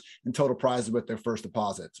dollars in total prizes with their first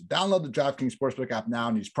deposit. So download the DraftKings Sportsbook app now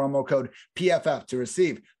and use promo code PFF to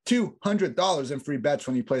receive $200 in free bets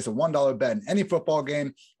when you place a $1 bet in any football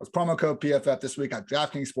game. With promo code PFF this week at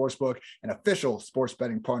DraftKings Sportsbook, an official sports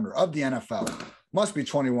betting partner of the NFL. Must be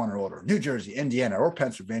 21 or older. New Jersey, Indiana, or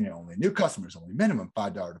Pennsylvania only. New customers only. Minimum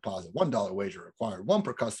 $5 deposit. $1 wager required. 1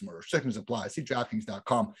 per customer. Restrictions apply. See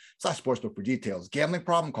DraftKings.com/sportsbook for details. Gambling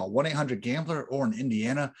problem? Call 1-800-GAMBLER, or in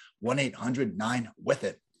Indiana,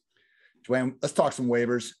 1-800-9-WITH-IT. Dwayne, let's talk some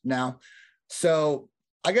waivers now. So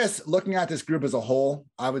I guess looking at this group as a whole,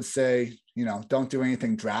 I would say, don't do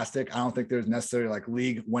anything drastic. I don't think there's necessarily like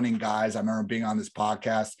league winning guys. I remember being on this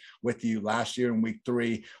podcast with you last year in week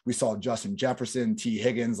 3. We saw Justin Jefferson, T.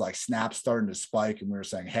 Higgins, like snaps starting to spike. And we were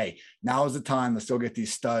saying, hey, now is the time. Let's still get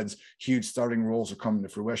these studs. Huge starting roles are coming to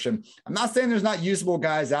fruition. I'm not saying there's not usable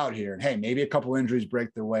guys out here. And hey, maybe a couple injuries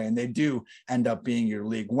break their way and they do end up being your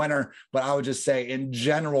league winner. But I would just say in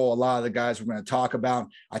general, a lot of the guys we're going to talk about,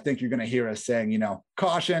 I think you're going to hear us saying,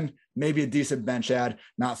 caution, maybe a decent bench ad,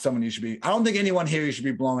 not someone you should be. I don't think anyone here you should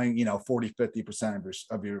be blowing, 40, 50%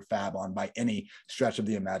 of your fab on by any stretch of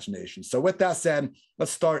the imagination. So with that said,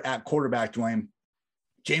 let's start at quarterback, Dwayne.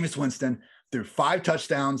 Jameis Winston threw 5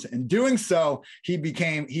 touchdowns. In doing so, he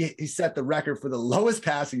set the record for the lowest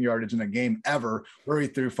passing yardage in a game ever, where he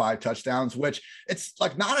threw 5 touchdowns, which it's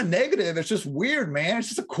like not a negative. It's just weird, man. It's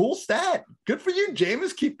just a cool stat. Good for you,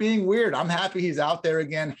 Jameis. Keep being weird. I'm happy he's out there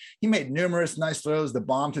again. He made numerous nice throws. The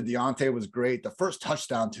bomb to Deontay was great. The first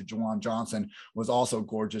touchdown to Juwan Johnson was also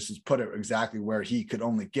gorgeous. He's put it exactly where he could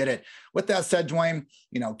only get it. With that said, Dwayne,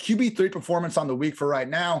 QB3 performance on the week for right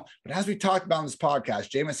now. But as we talked about in this podcast,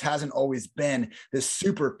 Jameis hasn't always been this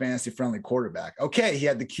super fantasy friendly quarterback. Okay, he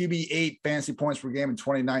had the QB 8 fantasy points per game in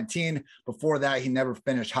 2019. Before that, he never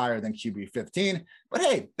finished higher than QB 15. But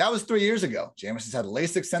hey, that was 3 years ago. Jameis has had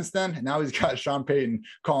LASIK since then, and now he's got Sean Payton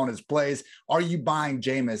calling his plays. Are you buying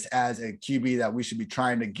Jameis as a QB that we should be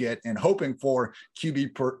trying to get and hoping for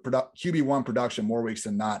QB1 production more weeks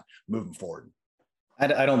than not moving forward?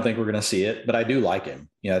 I don't think we're going to see it, but I do like him.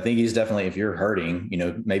 I think he's definitely, if you're hurting,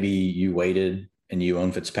 maybe you waited and you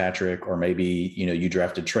own Fitzpatrick, or maybe, you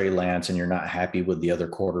drafted Trey Lance and you're not happy with the other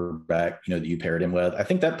quarterback, that you paired him with. I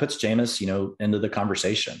think that puts Jameis, into the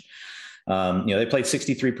conversation. They played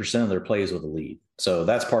 63% of their plays with a lead. So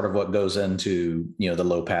that's part of what goes into, the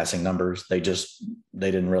low passing numbers. They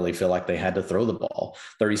didn't really feel like they had to throw the ball.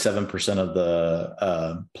 37% of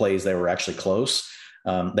the plays, they were actually close.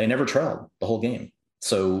 They never trailed the whole game.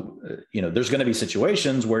 So, there's going to be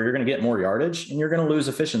situations where you're going to get more yardage and you're going to lose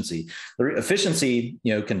efficiency. The efficiency,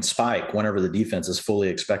 can spike whenever the defense is fully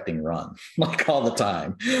expecting run, like all the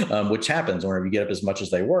time, which happens whenever you get up as much as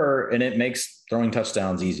they were, and it makes throwing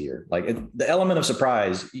touchdowns easier. Like the element of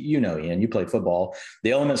surprise, Ian, you played football.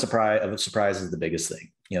 The element of surprise is the biggest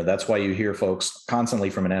thing. That's why you hear folks constantly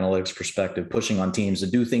from an analytics perspective pushing on teams to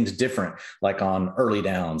do things different, like on early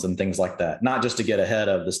downs and things like that, not just to get ahead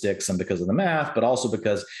of the sticks and because of the math, but also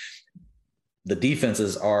because the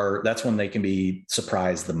defenses that's when they can be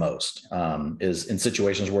surprised the most, is in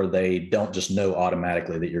situations where they don't just know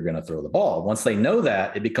automatically that you're going to throw the ball. Once they know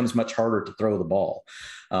that, it becomes much harder to throw the ball,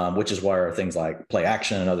 which is where things like play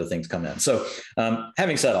action and other things come in. So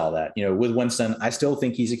having said all that, with Winston, I still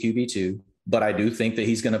think he's a QB2. But I do think that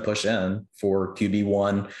he's going to push in for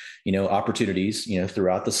QB1, opportunities,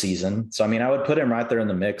 throughout the season. So, I would put him right there in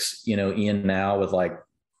the mix, Ian, now with like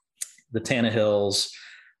the Tannehills,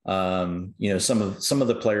 some of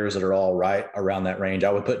the players that are all right around that range.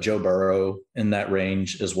 I would put Joe Burrow in that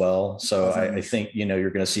range as well. So I think, you're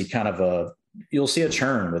going to see you'll see a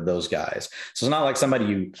churn with those guys. So it's not like somebody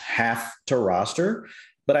you have to roster,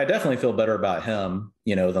 but I definitely feel better about him,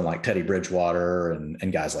 than like Teddy Bridgewater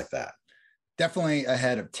and guys like that. Definitely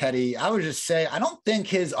ahead of Teddy. I would just say, I don't think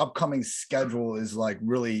his upcoming schedule is like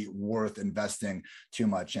really worth investing too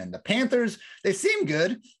much in. The Panthers, they seem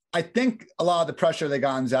good. I think a lot of the pressure they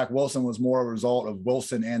got on Zach Wilson was more a result of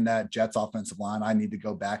Wilson and that Jets offensive line. I need to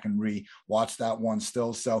go back and re-watch that one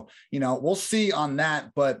still. So, we'll see on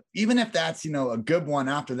that. But even if that's, a good one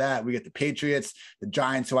after that, we get the Patriots, the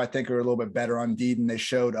Giants, who I think are a little bit better on D than they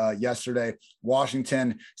showed yesterday,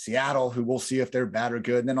 Washington, Seattle, who we'll see if they're bad or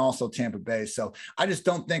good, and then also Tampa Bay. So I just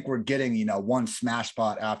don't think we're getting, one smash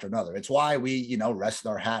spot after another. It's why we, rested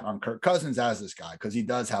our hat on Kirk Cousins as this guy, because he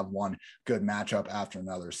does have one good matchup after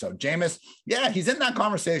another. So Jameis, yeah, he's in that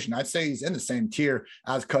conversation. I'd say he's in the same tier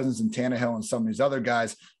as Cousins and Tannehill and some of these other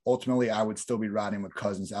guys. Ultimately, I would still be riding with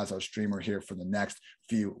Cousins as our streamer here for the next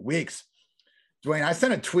few weeks. Dwayne, I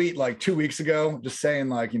sent a tweet like 2 weeks ago just saying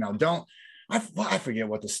like, I forget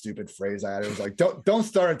what the stupid phrase I had. It was like, don't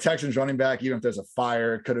start a Texans running back, even if there's a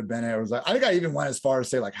fire. It could have been it. It was like, I think I even went as far as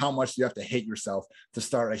say like, how much do you have to hate yourself to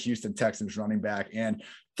start a Houston Texans running back? And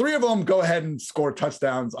 3 of them go ahead and score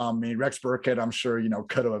touchdowns on me. Rex Burkhead, I'm sure,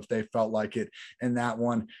 could have if they felt like it in that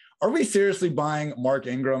one. Are we seriously buying Mark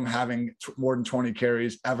Ingram having more than 20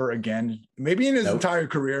 carries ever again? Maybe in his entire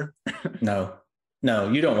career? No,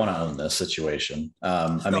 you don't want to own this situation.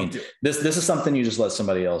 This is something you just let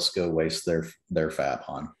somebody else go waste their fab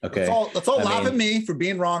on. Okay. Let's all laugh at me for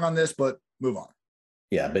being wrong on this, but move on.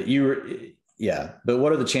 Yeah. But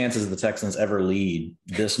what are the chances the Texans ever lead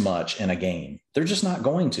this much in a game? They're just not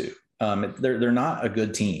going to. They're not a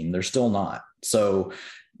good team. They're still not. So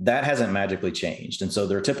that hasn't magically changed. And so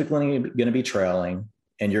they're typically going to be trailing,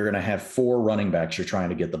 and you're going to have 4 running backs you're trying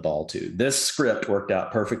to get the ball to. This script worked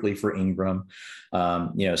out perfectly for Ingram.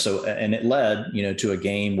 And it led, to a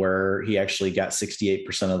game where he actually got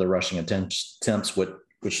 68% of the rushing attempts,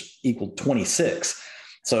 which equaled 26.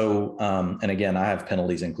 So, and again, I have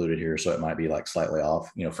penalties included here, so it might be like slightly off,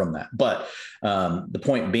 from that. But the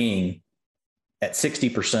point being, at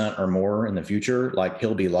 60% or more in the future, like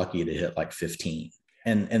he'll be lucky to hit like 15.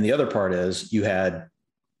 And the other part is you had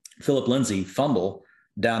Phillip Lindsay fumble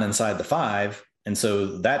down inside the 5. And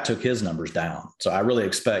so that took his numbers down. So I really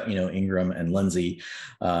expect, Ingram and Lindsay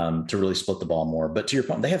to really split the ball more. But to your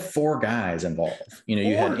point, they have 4 guys involved.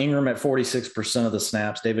 You had Ingram at 46% of the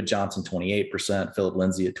snaps, David Johnson, 28%, Phillip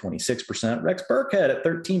Lindsay at 26%, Rex Burkhead at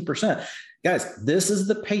 13%. Guys, this is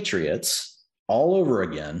the Patriots all over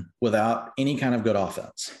again without any kind of good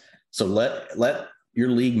offense. So let your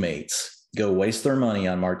league mates go waste their money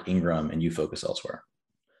on Mark Ingram and you focus elsewhere.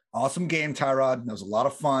 Awesome game, Tyrod. It was a lot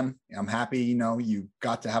of fun. I'm happy, you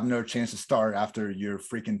got to have another chance to start after your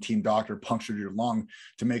freaking team doctor punctured your lung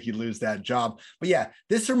to make you lose that job. But yeah,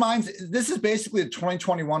 this is basically the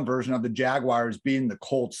 2021 version of the Jaguars beating the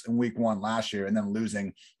Colts in week 1 last year and then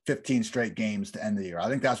losing 15 straight games to end the year. I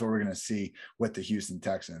think that's what we're going to see with the Houston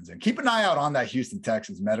Texans. And keep an eye out on that Houston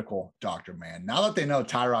Texans medical doctor, man. Now that they know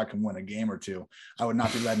Tyrod can win a game or 2, I would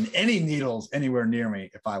not be letting any needles anywhere near me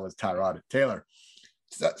if I was Tyrod Taylor.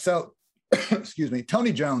 So excuse me,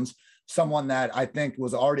 Tony Jones, someone that I think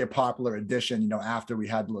was already a popular addition, after we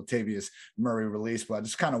had the Latavius Murray release, but I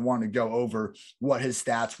just kind of wanted to go over what his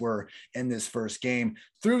stats were in this first game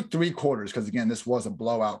through 3 quarters. Because again, this was a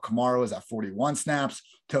blowout. Kamara was at 41 snaps,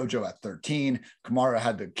 Tojo at 13. Kamara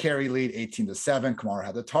had the carry lead 18-7. Kamara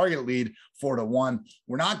had the target lead 4-1.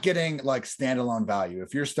 We're not getting like standalone value.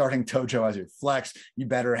 If you're starting Tojo as your flex, you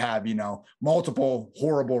better have, multiple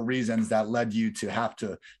horrible reasons that led you to have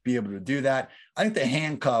to be able to do that. I think the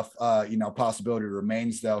handcuff, possibility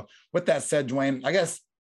remains though. With that said, Dwayne, I guess,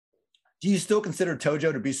 do you still consider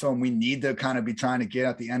Tojo to be someone we need to kind of be trying to get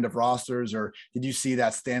at the end of rosters? Or did you see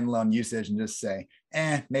that standalone usage and just say,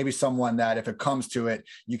 maybe someone that if it comes to it,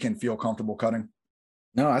 you can feel comfortable cutting?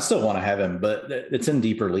 No, I still want to have him, but it's in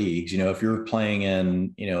deeper leagues. If you're playing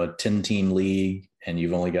in, a 10-team league and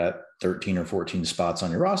you've only got 13 or 14 spots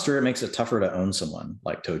on your roster, it makes it tougher to own someone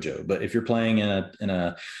like Tojo. But if you're playing in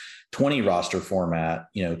a 20 roster format,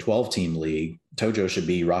 12-team league, Tojo should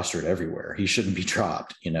be rostered everywhere. He shouldn't be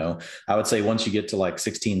dropped. I would say once you get to like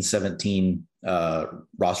 16, 17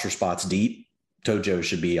 roster spots deep, Tojo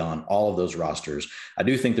should be on all of those rosters. I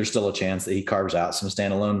do think there's still a chance that he carves out some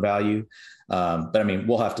standalone value. But I mean,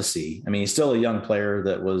 we'll have to see. I mean, he's still a young player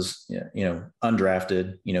that was,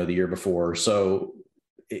 undrafted, the year before. So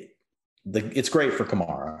it's great for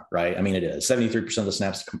Kamara, right? I mean, it is 73% of the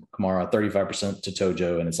snaps to Kamara, 35% to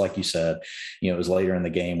Tojo. And it's like you said, it was later in the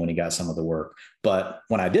game when he got some of the work. But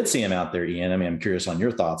when I did see him out there, Ian, I mean, I'm curious on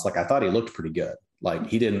your thoughts. Like, I thought he looked pretty good. Like,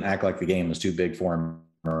 he didn't act like the game was too big for him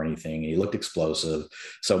or anything. He looked explosive.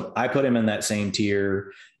 So I put him in that same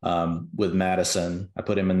tier with Madison. I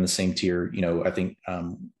put him in the same tier. I think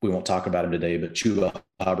we won't talk about him today, but Chuba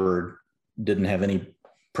Hubbard didn't have any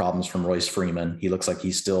problems from Royce Freeman. He looks like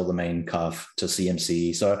he's still the main cuff to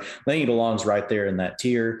CMC. So I think he belongs right there in that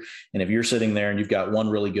tier. And if you're sitting there and you've got one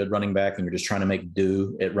really good running back and you're just trying to make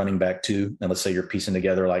do at running back 2, and let's say you're piecing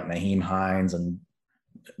together like Nyheim Hines and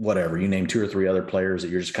whatever, you name 2 or 3 other players that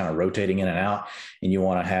you're just kind of rotating in and out, and you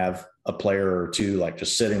want to have a player or two like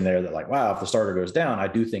just sitting there that like, wow, if the starter goes down, I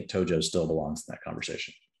do think Tojo still belongs in that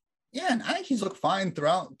conversation. Yeah, and I think he's looked fine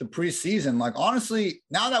throughout the preseason. Like, honestly,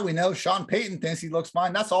 now that we know Sean Payton thinks he looks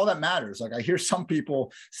fine, that's all that matters. Like, I hear some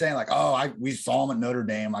people saying like, we saw him at Notre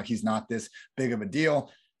Dame, like he's not this big of a deal.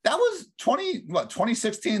 That was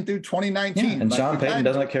 2016 through 2019. Yeah, and like, Sean Payton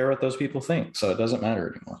doesn't care what those people think, so it doesn't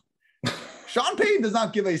matter anymore. Sean Payton does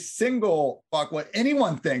not give a single fuck what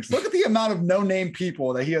anyone thinks. Look at the amount of no-name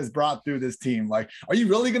people that he has brought through this team. Like, are you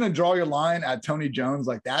really going to draw your line at Tony Jones?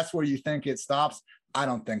 Like, that's where you think it stops? I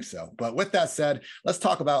don't think so. But with that said, let's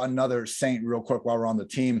talk about another Saint real quick while we're on the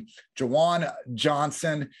team, Juwan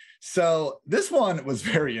Johnson. So this one was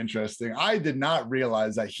very interesting. I did not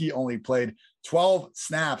realize that he only played 12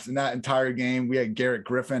 snaps in that entire game. We had Garrett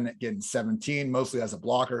Griffin getting 17, mostly as a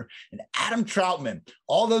blocker, and Adam Troutman.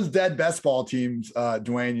 All those dead best ball teams,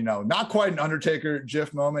 Dwayne, not quite an Undertaker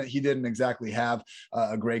GIF moment. He didn't exactly have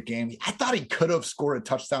a great game. I thought he could have scored a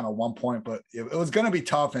touchdown at one point, but it was going to be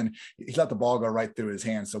tough, and he let the ball go right through his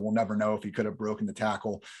hands, so we'll never know if he could have broken the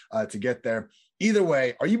tackle to get there. Either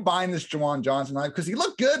way, are you buying this Juwan Johnson? Because he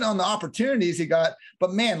looked good on the opportunities he got,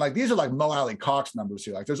 but man, like these are like Mo Alley Cox numbers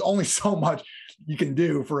here. Like there's only so much you can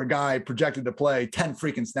do for a guy projected to play 10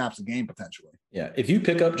 freaking snaps a game potentially. Yeah. If you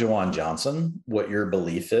pick up Juwan Johnson, what your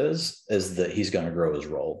belief is that he's going to grow his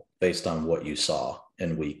role based on what you saw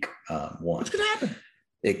in week 1. What's going to happen?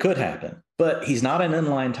 It could happen, but he's not an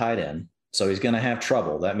inline tight end, so he's going to have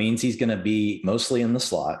trouble. That means he's going to be mostly in the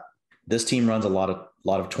slot. This team runs a lot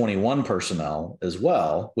of 21 personnel as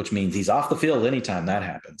well, which means he's off the field anytime that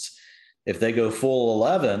happens. If they go full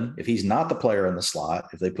 11, if he's not the player in the slot,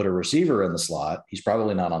 if they put a receiver in the slot, he's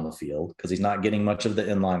probably not on the field because he's not getting much of the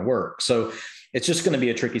inline work. So it's just going to be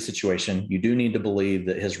a tricky situation. You do need to believe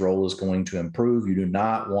that his role is going to improve. You do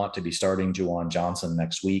not want to be starting Juwan Johnson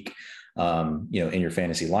next week. In your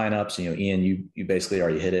fantasy lineups, Ian, you basically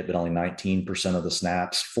already hit it, but only 19% of the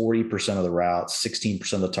snaps, 40% of the routes,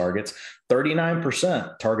 16% of the targets,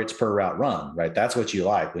 39% targets per route run, right? That's what you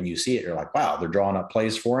like. When you see it, you're like, wow, they're drawing up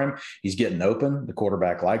plays for him. He's getting open. The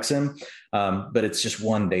quarterback likes him. But it's just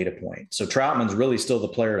one data point. So Troutman's really still the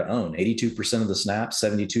player to own. 82% of the snaps,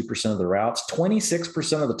 72% of the routes,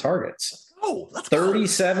 26% of the targets. Oh, let's go.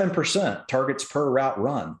 37% targets per route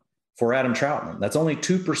run for Adam Troutman. That's only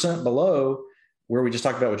 2% below where we just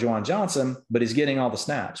talked about with Juwan Johnson, but he's getting all the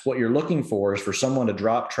snaps. What you're looking for is for someone to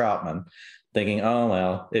drop Troutman thinking, oh,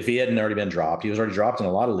 well, if he hadn't already been dropped, he was already dropped in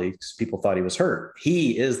a lot of leagues. People thought he was hurt.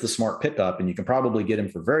 He is the smart pickup, and you can probably get him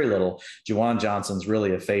for very little. Juwan Johnson's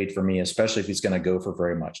really a fade for me, especially if he's going to go for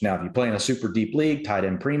very much. Now, if you play in a super deep league, tight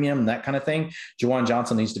end premium, that kind of thing, Juwan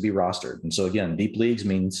Johnson needs to be rostered. And so again, deep leagues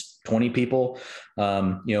means 20 people,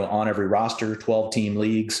 on every roster, 12-team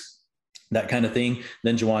leagues, that kind of thing.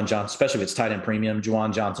 Then Juwan Johnson, especially if it's tight end premium,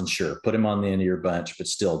 Juwan Johnson, sure, put him on the end of your bench, but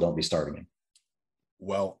still don't be starting him.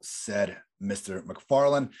 Well said, Mr.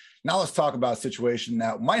 McFarland. Now let's talk about a situation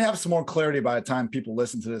that might have some more clarity by the time people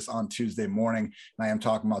listen to this on Tuesday morning. And I am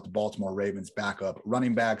talking about the Baltimore Ravens backup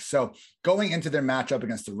running back. So going into their matchup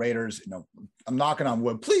against the Raiders, I'm knocking on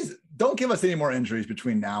wood. Please don't give us any more injuries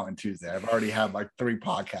between now and Tuesday. I've already had like 3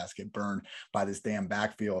 podcasts get burned by this damn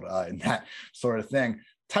backfield and that sort of thing.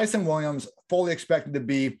 Tyson Williams, fully expected to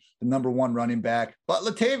be the number 1 running back, but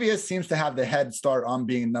Latavius seems to have the head start on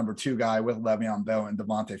being number 2 guy with Le'Veon Bell and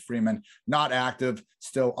Devontae Freeman, not active,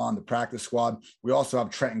 still on the practice squad. We also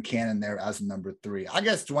have Trenton Cannon there as number 3. I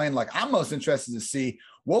guess, Dwayne, I'm most interested to see,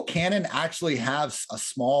 will Cannon actually have a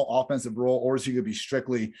small offensive role, or is he going to be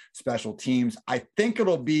strictly special teams? I think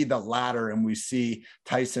it'll be the latter, and we see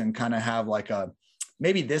Tyson kind of have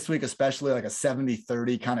maybe this week, especially like a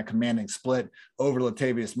 70-30 kind of commanding split over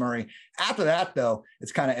Latavius Murray. After that, though,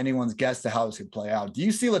 it's kind of anyone's guess to how this could play out. Do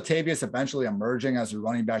you see Latavius eventually emerging as a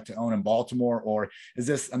running back to own in Baltimore, or is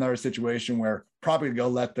this another situation where probably go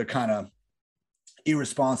let the kind of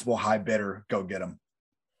irresponsible high bidder go get him?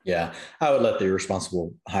 Yeah, I would let the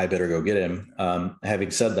irresponsible high bidder go get him. Having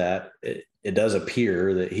said that, it does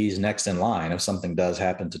appear that he's next in line if something does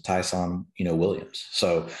happen to Tyson, Williams.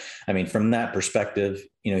 So, from that perspective,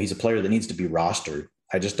 he's a player that needs to be rostered.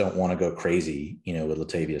 I just don't want to go crazy, with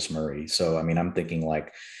Latavius Murray. So, I'm thinking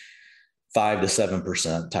 5 to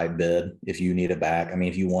 7% type bid if you need it back. I mean,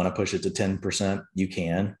 if you want to push it to 10%, you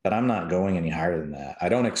can, but I'm not going any higher than that. I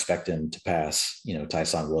don't expect him to pass,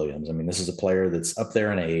 Tyson Williams. I mean, this is a player that's up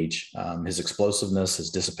there in age. His explosiveness has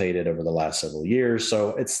dissipated over the last several years.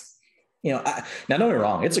 So it's, now don't get me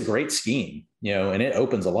wrong, it's a great scheme, and it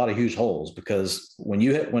opens a lot of huge holes, because when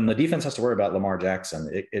the defense has to worry about Lamar Jackson,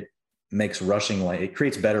 it makes it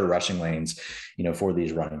creates better rushing lanes, for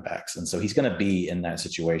these running backs. And so he's going to be in that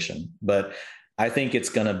situation, but I think it's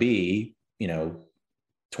going to be,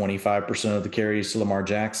 25% of the carries to Lamar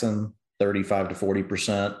Jackson, 35 to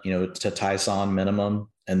 40%, to Tyson minimum.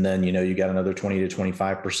 And then, you got another 20 to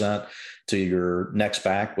 25% to your next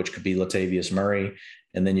back, which could be Latavius Murray.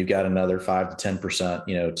 And then you've got another 5 to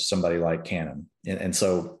 10%, to somebody like Cannon. And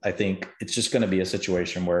so I think it's just going to be a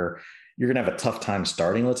situation where you're going to have a tough time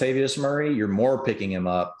starting Latavius Murray. You're more picking him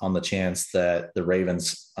up on the chance that the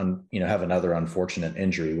Ravens, have another unfortunate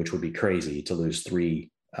injury, which would be crazy to lose 4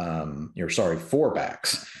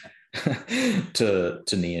 backs to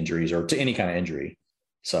knee injuries or to any kind of injury.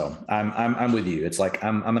 So I'm with you. It's like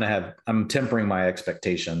I'm tempering my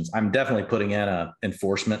expectations. I'm definitely putting in a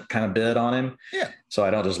enforcement kind of bid on him. Yeah. So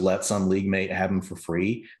I don't just let some league mate have him for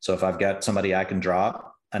free. So if I've got somebody I can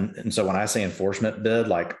drop, and so when I say enforcement bid,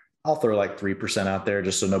 like I'll throw like 3% out there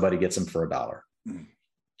just so nobody gets him for $1.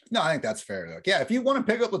 No, I think that's fair. Like, yeah, if you want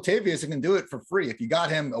to pick up Latavius, you can do it for free. If you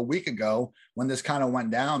got him a week ago when this kind of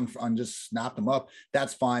went down and just snapped him up,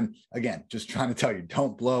 that's fine. Again, just trying to tell you,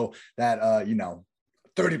 don't blow that,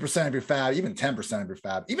 30% of your fab, even 10% of your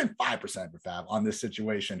fab, even 5% of your fab on this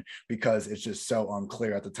situation, because it's just so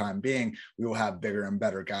unclear at the time being. We will have bigger and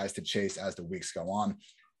better guys to chase as the weeks go on.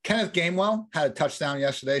 Kenneth Gainwell had a touchdown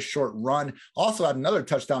yesterday, short run. Also had another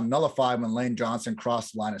touchdown nullified when Lane Johnson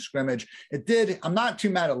crossed the line of scrimmage. I'm not too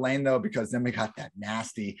mad at Lane, though, because then we got that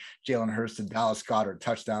nasty Jalen Hurts to Dallas Goedert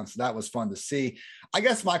touchdown. So that was fun to see. I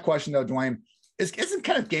guess my question, though, Dwayne, isn't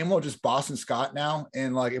Kenneth Gainwell just Boston Scott now?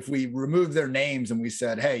 And like, if we remove their names and we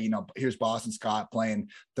said, hey, here's Boston Scott playing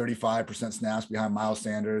 35% snaps behind Miles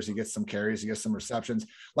Sanders, he gets some carries, he gets some receptions,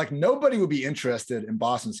 like nobody would be interested in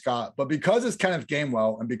Boston Scott. But because it's Kenneth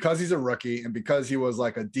Gainwell and because he's a rookie and because he was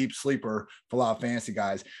like a deep sleeper for a lot of fantasy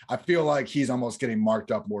guys, I feel like he's almost getting marked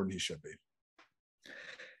up more than he should be.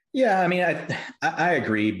 Yeah, I mean, I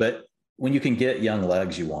agree, but when you can get young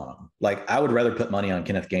legs, you want them. Like, I would rather put money on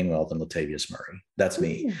Kenneth Gainwell than Latavius Murray. That's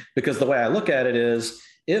me. Because the way I look at it is,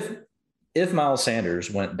 if Miles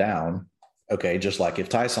Sanders went down, okay, just like if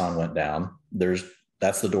Tyson went down,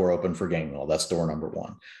 that's the door open for Gainwell. That's door number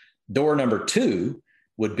one. Door number two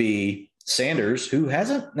would be Sanders, who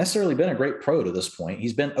hasn't necessarily been a great pro to this point.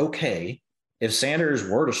 He's been okay. If Sanders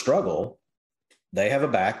were to struggle, they have a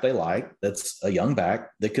back they like, that's a young back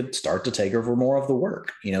that could start to take over more of the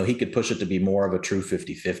work. He could push it to be more of a true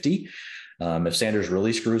 50-50. If Sanders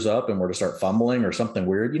really screws up and were to start fumbling or something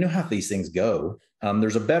weird, how these things go.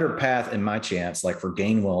 There's a better path in my chance, like for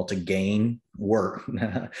Gainwell to gain work.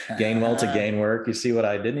 Gainwell to gain work. You see what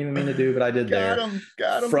I didn't even mean to do, but I did there.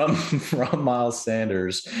 Got him. From Miles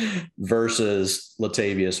Sanders versus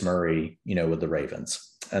Latavius Murray, with the Ravens.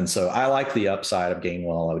 And so I like the upside of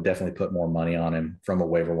Gainwell. I would definitely put more money on him from a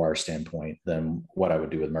waiver wire standpoint than what I would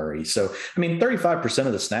do with Murray. So, 35%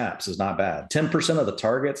 of the snaps is not bad. 10% of the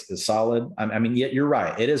targets is solid. Yet you're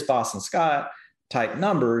right. It is Boston Scott type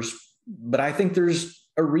numbers, but I think there's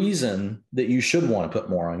a reason that you should want to put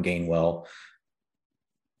more on Gainwell.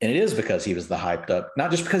 And it is because he was the hyped up, not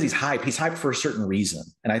just because he's hyped for a certain reason.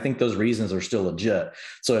 And I think those reasons are still legit.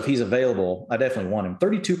 So if he's available, I definitely want him.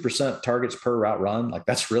 32% targets per route run. Like,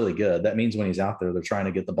 that's really good. That means when he's out there, they're trying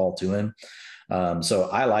to get the ball to him. So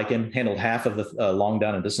I like him. Handled half of the long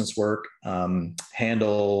down and distance work,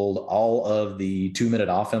 handled all of the 2-minute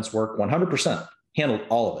offense work, 100%, handled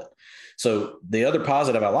all of it. So the other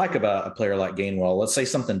positive I like about a player like Gainwell, let's say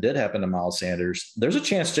something did happen to Miles Sanders, there's a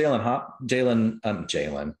chance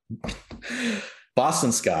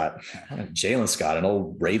Boston Scott, Jalen Scott, an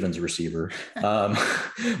old Ravens receiver.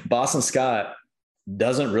 Boston Scott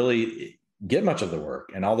doesn't really get much of the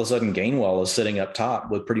work. And all of a sudden Gainwell is sitting up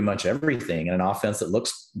top with pretty much everything in an offense that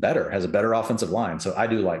looks better, has a better offensive line. So I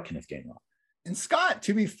do like Kenneth Gainwell. And Scott,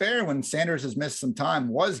 to be fair, when Sanders has missed some time,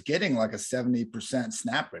 was getting like a 70%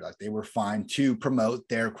 snap rate. Like, they were fine to promote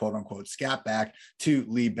their quote unquote scat back to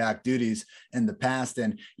lead back duties in the past.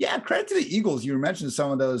 And yeah, credit to the Eagles. You mentioned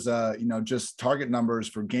some of those, just target numbers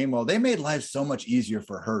for Gainwell. They made life so much easier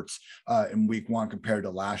for Hurts in week one compared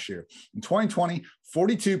to last year. In 2020,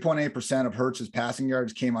 42.8% of Hurts' passing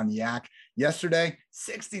yards came on yak. Yesterday,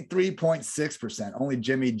 63.6%. Only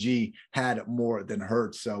Jimmy G had more than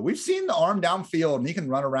Hurts. So we've seen the arm downfield, and he can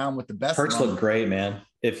run around with the best. Hurts looked great, man.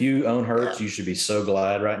 If you own Hurts, you should be so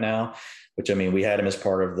glad right now. Which, I mean, we had him as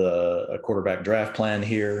part of the quarterback draft plan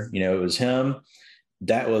here. You know, it was him.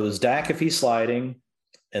 Dak if he's sliding.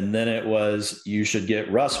 And then it was, you should get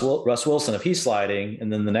Russ Wilson if he's sliding.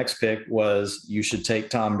 And then the next pick was, you should take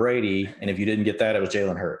Tom Brady. And if you didn't get that, it was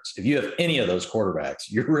Jalen Hurts. If you have any of those quarterbacks,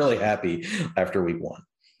 you're really happy after week one.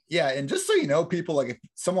 Yeah, and just so you know, people, like if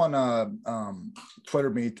someone added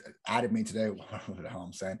me today, what the hell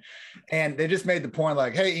I'm saying, and they just made the point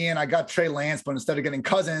like, hey, Ian, I got Trey Lance, but instead of getting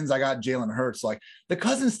Cousins, I got Jalen Hurts. Like the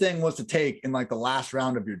Cousins thing was to take in like the last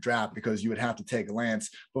round of your draft because you would have to take Lance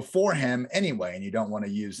before him anyway, and you don't want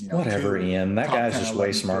to use, whatever, Ian. That guy's just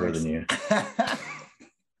way smarter than you.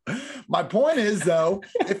 My point is, though,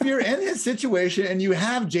 if you're in his situation and you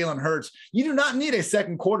have Jalen Hurts, you do not need a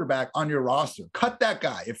second quarterback on your roster. Cut that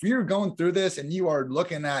guy. If you're going through this and you are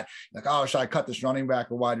looking at like, oh, should I cut this running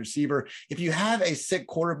back or wide receiver? If you have a sick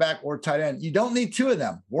quarterback or tight end, you don't need two of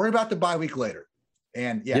them. Worry about the bye week later.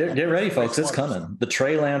 And yeah, get ready, folks. It's coming. The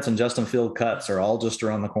Trey Lance and Justin Field cuts are all just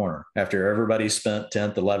around the corner after everybody spent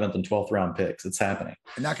 10th, 11th, and 12th round picks. It's happening.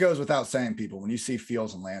 And that goes without saying, people. When you see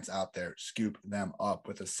Fields and Lance out there, scoop them up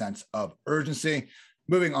with a sense of urgency.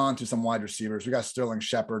 Moving on to some wide receivers, we got Sterling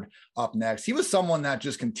Shepard up next. He was someone that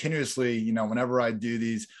just continuously, whenever I do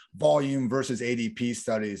these volume versus ADP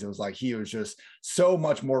studies, it was like he was just so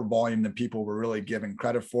much more volume than people were really giving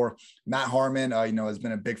credit for. Matt Harmon, has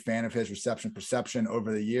been a big fan of his reception perception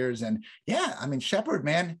over the years. And yeah, I mean, Shepard,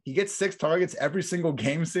 man, he gets 6 targets every single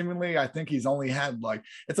game, seemingly. I think he's only had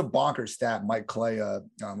it's a bonkers stat. Mike Clay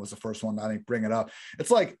was the first one, I think, bring it up.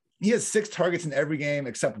 It's like, he has 6 targets in every game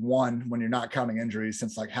except one when you're not counting injuries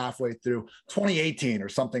since like halfway through 2018 or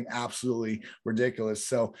something absolutely ridiculous.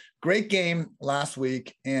 So great game last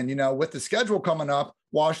week. And, with the schedule coming up,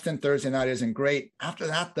 Washington Thursday night isn't great. After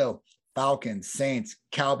that, though, Falcons, Saints,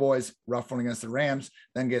 Cowboys, rough one against the Rams,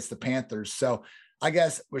 then gets the Panthers. So I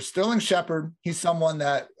guess with Sterling Shepard, he's someone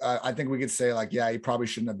that I think we could say he probably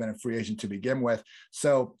shouldn't have been a free agent to begin with.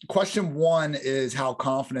 So question one is, how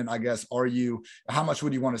confident, I guess, are you? How much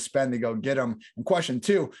would you want to spend to go get him? And question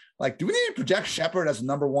two, do we need to project Shepard as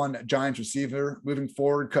number one Giants receiver moving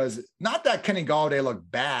forward? Because not that Kenny Golladay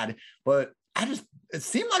looked bad, but it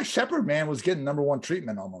seemed like Shepard, man, was getting number one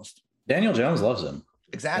treatment almost. Daniel Jones loves him.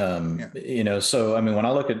 Exactly. So, I mean, when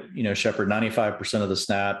I look at, Shepard, 95% of the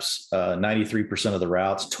snaps, 93% of the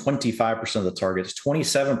routes, 25% of the targets,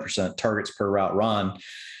 27% targets per route run,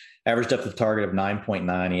 average depth of target of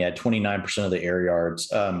 9.9. He had 29% of the air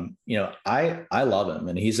yards. I love him.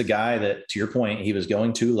 And he's a guy that, to your point, he was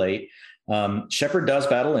going too late. Shepard does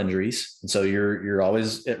battle injuries. And so you're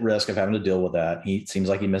always at risk of having to deal with that. He seems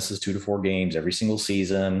like he misses 2 to 4 games every single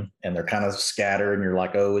season, and they're kind of scattered, and you're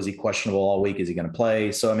like, oh, is he questionable all week? Is he going to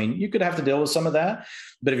play? So, I mean, you could have to deal with some of that,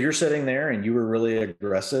 but if you're sitting there and you were really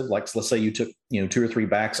aggressive, like let's say you took, 2 or 3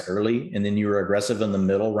 backs early, and then you were aggressive in the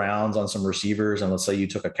middle rounds on some receivers. And let's say you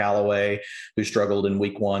took a Callaway who struggled in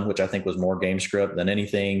week 1, which I think was more game script than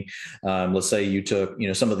anything. Let's say you took,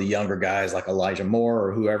 some of the younger guys like Elijah Moore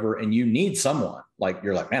or whoever, and you need someone.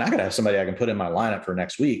 You're like, man, I got to have somebody I can put in my lineup for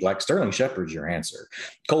next week. Like Sterling Shepard's your answer.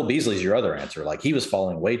 Cole Beasley's your other answer. He was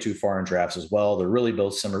falling way too far in drafts as well. They're really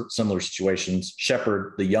both similar situations.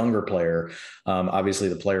 Shepard, the younger player, obviously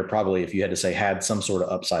the player probably, if you had to say had some sort of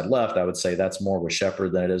upside left, I would say that's more with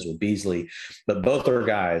Shepard than it is with Beasley. But both are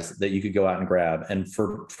guys that you could go out and grab. And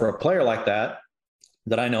for a player like that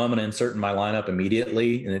I know I'm going to insert in my lineup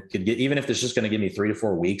immediately, and it could get, even if it's just going to give me 3 to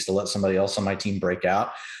 4 weeks to let somebody else on my team break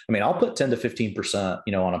out. I mean, I'll put 10 to 15%,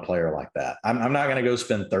 on a player like that. I'm not going to go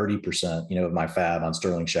spend 30%, of my fab on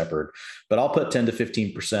Sterling Shepard, but I'll put 10 to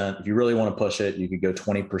 15%. If you really want to push it, you could go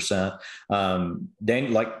 20%.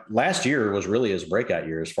 Last year was really his breakout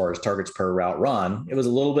year as far as targets per route run. It was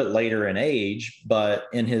a little bit later in age, but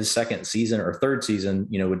in his second season or third season,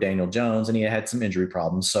 with Daniel Jones, and he had some injury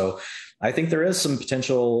problems. So I think there is some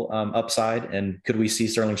potential upside. And could we see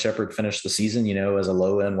Sterling Shepard finish the season, as a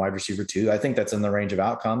low end wide receiver 2? I think that's in the range of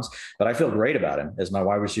outcomes, but I feel great about him as my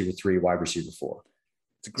wide receiver 3, wide receiver 4,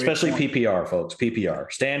 especially point. PPR, folks.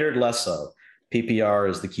 PPR standard, less so. PPR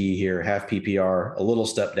is the key here. Half PPR, a little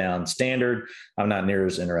step down. Standard, I'm not near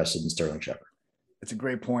as interested in Sterling Shepard. It's a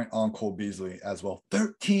great point on Cole Beasley as well.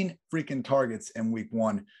 13 freaking targets in week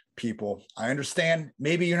 1, people. I understand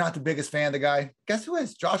maybe you're not the biggest fan of the guy. Guess who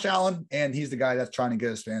is? Josh Allen, and he's the guy that's trying to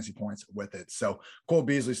get his fantasy points with it. So Cole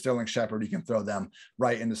Beasley, Sterling Shepard, you can throw them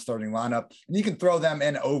right in the starting lineup. And you can throw them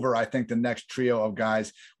in over, I think, the next trio of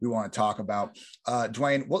guys we want to talk about.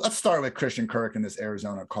 Dwayne, well, let's start with Christian Kirk in this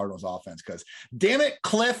Arizona Cardinals offense because, damn it,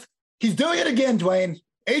 Cliff, he's doing it again, Dwayne.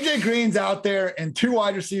 AJ Green's out there in 2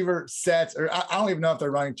 wide receiver sets, or I don't even know if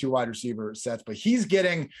they're running 2 wide receiver sets, but he's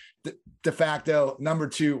getting de facto number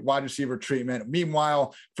 2 wide receiver treatment.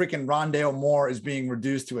 Meanwhile, freaking Rondale Moore is being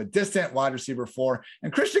reduced to a distant wide receiver 4.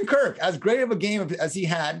 And Christian Kirk, as great of a game as he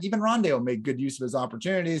had, even Rondale made good use of his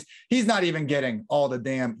opportunities. He's not even getting all the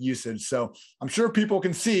damn usage. So I'm sure people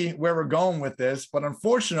can see where we're going with this, but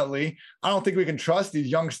unfortunately, I don't think we can trust these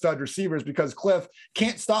young stud receivers because Cliff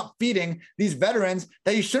can't stop feeding these veterans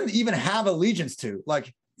that he shouldn't even have allegiance to.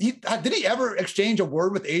 Like, did he ever exchange a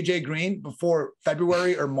word with AJ Green before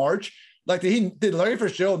February or March? Like, did Larry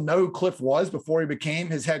Fitzgerald know who Cliff was before he became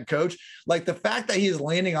his head coach? Like, the fact that he is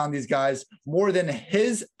landing on these guys more than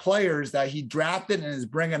his players that he drafted and is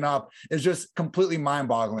bringing up is just completely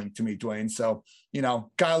mind-boggling to me, Dwayne. So, got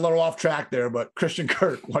a little off track there, but Christian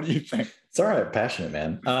Kirk, what do you think? It's all right. Passionate,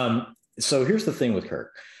 man. So here's the thing with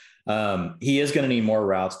Kirk. He is going to need more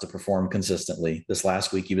routes to perform consistently. This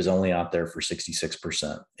last week, he was only out there for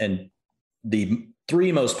 66%. And the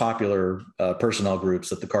 3 most popular personnel groups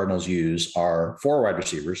that the Cardinals use are 4 wide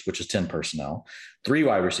receivers, which is 10 personnel, 3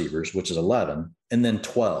 wide receivers, which is 11, and then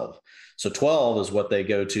 12. So 12 is what they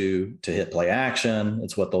go to hit play action.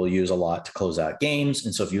 It's what they'll use a lot to close out games.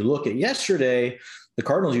 And so if you look at yesterday, the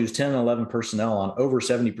Cardinals used 10 and 11 personnel on over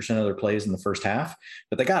 70% of their plays in the first half,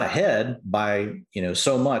 but they got ahead by,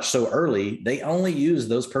 so much so early. They only used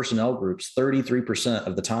those personnel groups 33%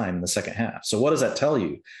 of the time in the second half. So what does that tell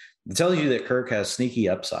you? It tells you that Kirk has sneaky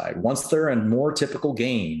upside. Once they're in more typical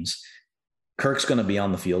games, Kirk's going to be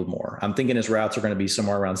on the field more. I'm thinking his routes are going to be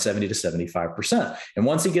somewhere around 70 to 75%. And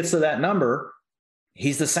once he gets to that number,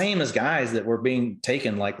 he's the same as guys that were being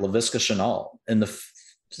taken like Laviska Shenault in the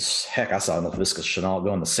heck, I saw Laviska Shenault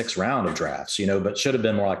go in the 6th round of drafts, but should have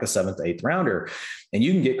been more like a 7th to 8th rounder. And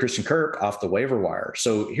you can get Christian Kirk off the waiver wire.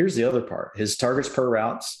 So here's the other part. His targets per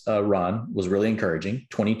routes run was really encouraging,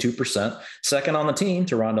 22%, second on the team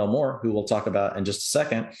to Rondale Moore, who we'll talk about in just a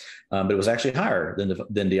second. But it was actually higher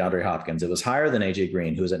than DeAndre Hopkins. It was higher than AJ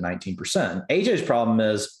Green, who was at 19%. And AJ's problem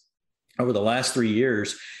is over the last 3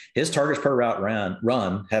 years, his targets per route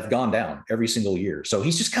run have gone down every single year. So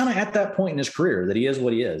he's just kind of at that point in his career that he is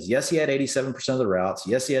what he is. Yes, he had 87% of the routes.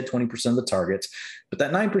 Yes, he had 20% of the targets, but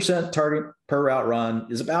that 9% target per route run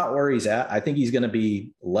is about where he's at. I think he's going to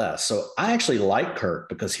be less. So I actually like Kirk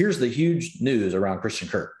because here's the huge news around Christian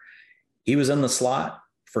Kirk. He was in the slot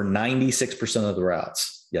for 96% of the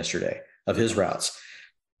routes yesterday of his routes.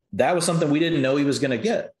 That was something we didn't know he was going to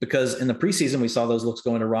get because in the preseason, we saw those looks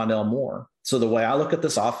going to Rondale Moore. So the way I look at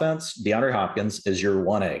this offense, DeAndre Hopkins is your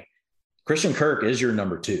 1A. Christian Kirk is your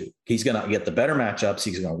number 2. He's going to get the better matchups.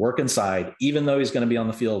 He's going to work inside, even though he's going to be on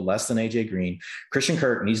the field less than AJ Green. Christian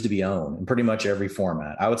Kirk needs to be owned in pretty much every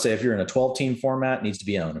format. I would say if you're in a 12-team format, needs to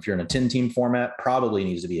be owned. If you're in a 10-team format, probably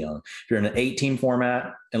needs to be owned. If you're in an 8-team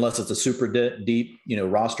format, unless it's a super deep,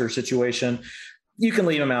 roster situation, you can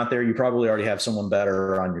leave him out there. You probably already have someone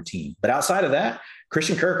better on your team. But outside of that,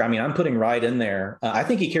 Christian Kirk, I'm putting right in there. I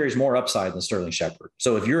think he carries more upside than Sterling Shepard.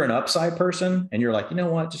 So if you're an upside person and you're like, you know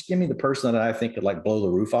what, just give me the person that I think could like blow the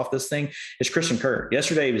roof off this thing, it's Christian Kirk.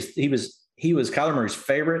 Yesterday, he was Kyler Murray's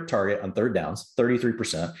favorite target on 3rd downs,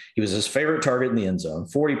 33%. He was his favorite target in the end zone,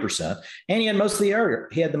 40%. And he had most of the area.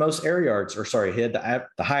 He had the most air yards, he had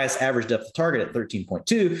the highest average depth of target at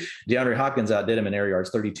 13.2. DeAndre Hopkins outdid him in air yards,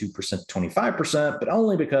 32% to 25%, but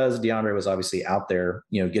only because DeAndre was obviously out there,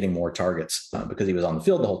 getting more targets because he was on the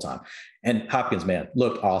field the whole time. And Hopkins, man,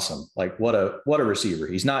 looked awesome. Like what a receiver.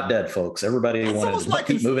 He's not dead, folks. Everybody wanted to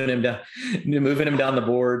keep moving him down the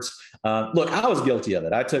boards. Look, I was guilty of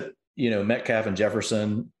it. I took Metcalf and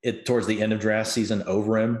Jefferson towards the end of draft season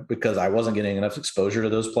over him because I wasn't getting enough exposure to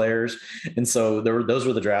those players. And so those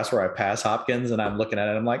were the drafts where I passed Hopkins and I'm looking at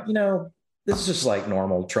it. I'm like, this is just like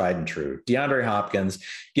normal, tried and true. DeAndre Hopkins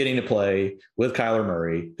getting to play with Kyler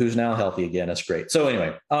Murray, who's now healthy again. That's great. So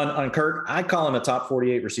anyway, on Kirk, I call him a top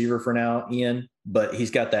 48 receiver for now, Ian, but he's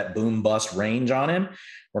got that boom bust range on him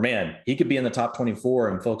where, man, he could be in the top 24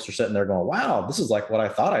 and folks are sitting there going, wow, this is like what I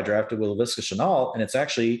thought I drafted with Laviska Shenault, and it's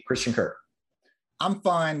actually Christian Kirk. I'm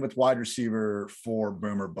fine with wide receiver for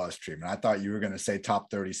boomer bust treatment. I thought you were going to say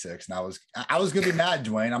top 36, and I was going to be mad,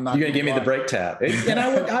 Dwayne. I'm not. You're going to give me the break tap, and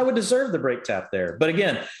I would deserve the break tap there. But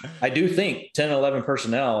again, I do think 10 and 11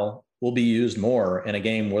 personnel will be used more in a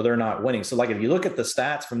game where they're not winning. So like, if you look at the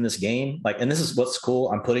stats from this game, like, and this is what's cool,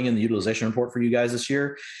 I'm putting in the utilization report for you guys this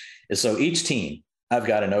year, is so each team, I've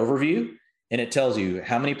got an overview, and it tells you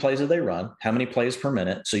how many plays did they run, how many plays per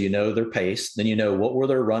minute. So you know their pace, then you know what were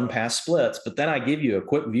their run pass splits. But then I give you a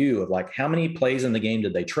quick view of like, how many plays in the game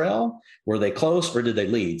did they trail? Were they close or did they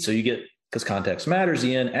lead? So you get, because context matters,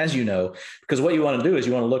 Ian, as you know, because what you want to do is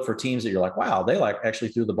you want to look for teams that you're like, wow, they like actually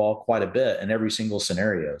threw the ball quite a bit in every single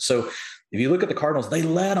scenario. So if you look at the Cardinals, they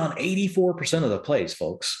led on 84% of the plays,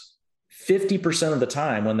 folks. 50% of the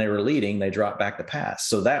time when they were leading, they dropped back to pass.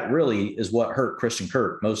 So that really is what hurt Christian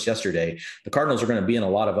Kirk most yesterday. The Cardinals are going to be in a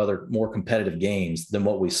lot of other more competitive games than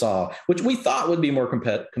what we saw, which we thought would be more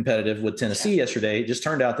competitive with Tennessee yesterday. It just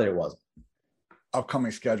turned out that it wasn't.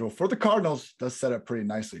 Upcoming schedule for the Cardinals does set up pretty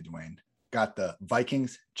nicely, Dwayne. Got the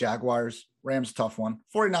Vikings, Jaguars, Rams, tough one,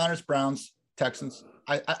 49ers, Browns, Texans.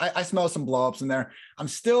 I smell some blowups in there. I'm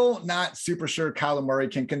still not super sure Kyler Murray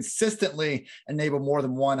can consistently enable more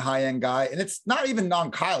than one high-end guy. And it's not even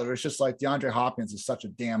non-Kyler. It's just like DeAndre Hopkins is such a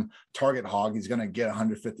damn target hog. He's going to get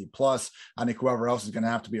 150 plus. I think whoever else is going to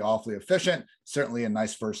have to be awfully efficient. Certainly a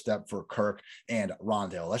nice first step for Kirk and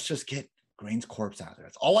Rondale. Let's just get Green's corpse out there.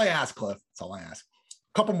 That's all I ask, Cliff. That's all I ask.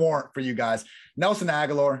 A couple more for you guys. Nelson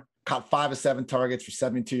Aguilar caught 5 of 7 targets for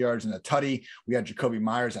 72 yards and a tutty. We had Jacoby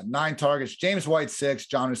Myers at 9 targets, James White 6,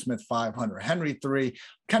 Jonnu Smith 5, Hunter Henry 3,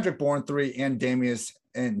 Kendrick Bourne 3, and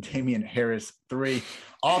Damian Harris 3.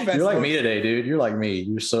 Offense. You're like me today, dude. You're like me.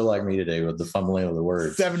 You're so like me today with the fumbling of the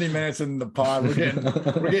words. 70 minutes in the pod. We're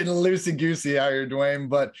getting loosey goosey out here, Dwayne.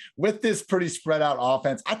 But with this pretty spread out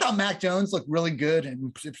offense, I thought Mac Jones looked really good.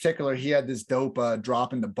 In particular, he had this dope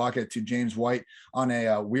drop in the bucket to James White on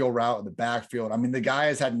a wheel route in the backfield. I mean, the guy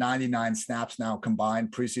has had 99 snaps now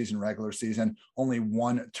combined, preseason, regular season, only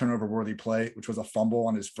 1 turnover worthy play, which was a fumble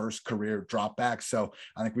on his first career drop back. So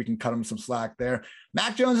I think we can cut him some slack there.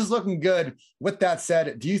 Mac Jones is looking good. With that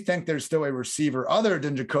said, do you think there's still a receiver other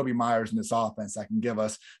than Jacoby Myers in this offense that can give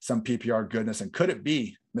us some PPR goodness? And could it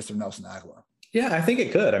be Mr. Nelson Aguilar? Yeah, I think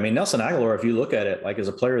it could. I mean, Nelson Aguilar, if you look at it, like, as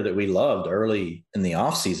a player that we loved early in the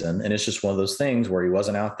offseason, and it's just one of those things where he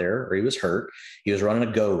wasn't out there or he was hurt. He was running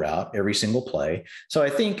a go route every single play. So I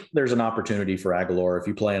think there's an opportunity for Aguilar if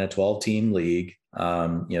you play in a 12-team league.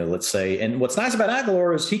 Let's say, and what's nice about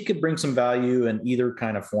Aguilar is he could bring some value in either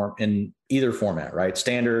kind of form, in either format, right?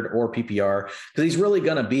 Standard or PPR, because he's really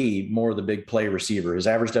going to be more of the big play receiver. His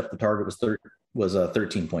average depth of target was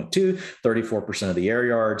 13.2, 34% of the air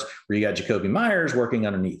yards, where you got Jacoby Myers working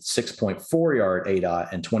underneath 6.4 yard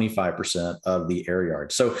ADOT and 25% of the air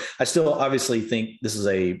yards. So I still obviously think this is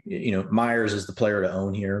Myers is the player to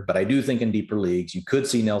own here, but I do think in deeper leagues, you could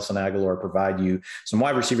see Nelson Aguilar provide you some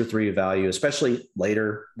wide receiver 3 value, especially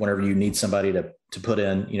later, whenever you need somebody to put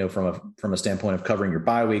in, from a standpoint of covering your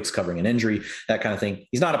bye weeks, covering an injury, that kind of thing.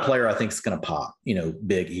 He's not a player I think is going to pop,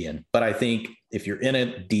 big Ian, but I think if you're in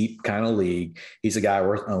a deep kind of league, he's a guy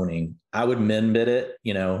worth owning. I would min bid it,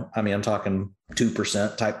 I'm talking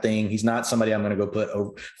 2% type thing. He's not somebody I'm going to go put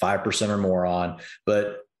over 5% or more on,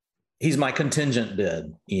 but he's my contingent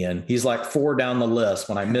bid, Ian. He's like 4 down the list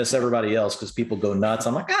when I miss everybody else because people go nuts.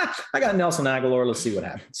 I'm like, I got Nelson Aguilar. Let's see what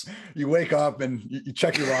happens. You wake up and you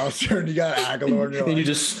check your roster and you got Aguilar. And like,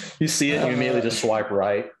 you see it and you immediately just swipe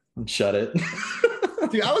right and shut it.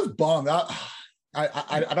 Dude, I was bummed.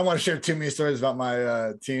 I don't want to share too many stories about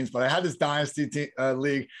my teams, but I had this dynasty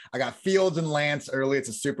league. I got Fields and Lance early. It's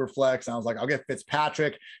a super flex. And I was like, I'll get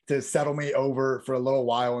Fitzpatrick to settle me over for a little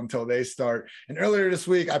while until they start. And earlier this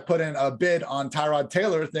week, I put in a bid on Tyrod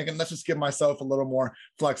Taylor thinking, let's just give myself a little more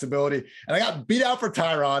flexibility. And I got beat out for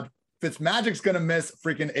Tyrod. Fitzmagic's going to miss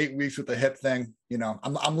freaking 8 weeks with the hip thing.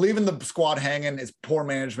 I'm leaving the squad hanging. It's poor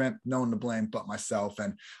management, no one to blame but myself.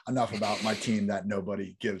 And enough about my team that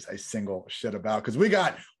nobody gives a single shit about, because we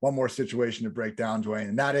got one more situation to break down, Dwayne,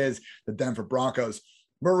 and that is the Denver Broncos.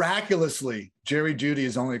 Miraculously, Jerry Jeudy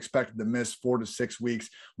is only expected to miss 4 to 6 weeks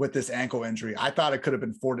with this ankle injury. I thought it could have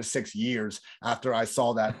been 4 to 6 years after I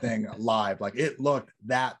saw that thing live. Like, it looked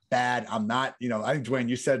that bad. I'm not, I think, Dwayne,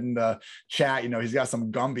 you said in the chat, he's got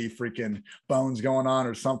some Gumby freaking bones going on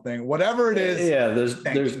or something. Whatever it is. Yeah, there's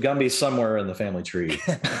Gumby somewhere in the family tree.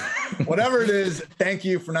 Whatever it is, thank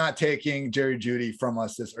you for not taking Jerry Jeudy from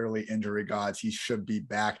us this early, injury gods. He should be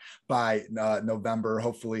back by November.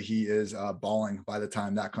 Hopefully he is balling by the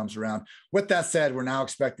time that comes around. With that said, we're now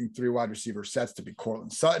expecting 3 wide receiver sets to be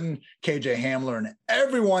Courtland Sutton, KJ Hamler, and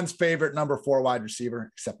everyone's favorite number 4 wide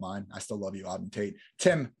receiver, except mine. I still love you, Auden Tate,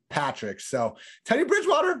 Tim Patrick. So Teddy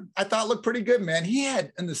Bridgewater, I thought looked pretty good, man. He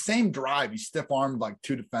had in the same drive, he stiff armed like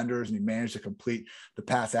 2 defenders and he managed to complete the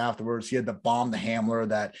pass afterwards. He had the bomb, the Hamler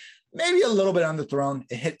that maybe a little bit underthrown.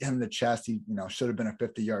 It hit him in the chest. He, should have been a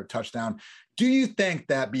 50-yard touchdown. Do you think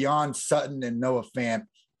that beyond Sutton and Noah Fant,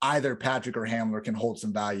 either Patrick or Hamler can hold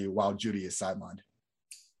some value while Jeudy is sidelined?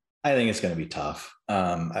 I think it's going to be tough.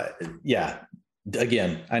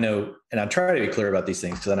 Again, I know, and I try to be clear about these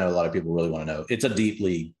things because I know a lot of people really want to know. It's a deep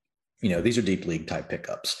league. These are deep league type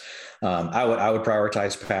pickups. I would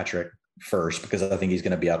prioritize Patrick first because I think he's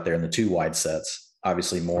going to be out there in the 2 wide sets.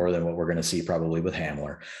 Obviously more than what we're going to see probably with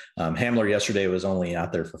Hamler. Hamler yesterday was only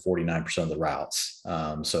out there for 49% of the routes.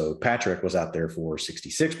 So Patrick was out there for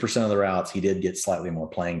 66% of the routes. He did get slightly more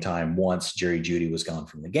playing time once Jerry Jeudy was gone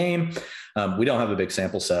from the game. We don't have a big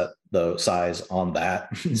sample set, though, size on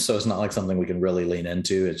that. So it's not like something we can really lean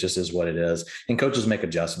into. It just is what it is. And coaches make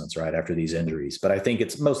adjustments right after these injuries. But I think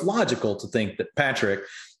it's most logical to think that Patrick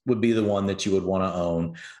would be the one that you would want to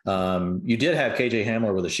own. You did have KJ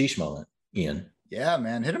Hamler with a sheesh moment, Ian. Yeah,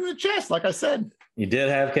 man. Hit him in the chest, like I said. You did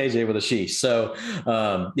have KJ with a sheesh. So,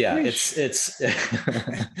 it's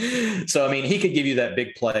so, I mean, he could give you that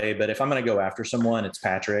big play, but if I'm going to go after someone, it's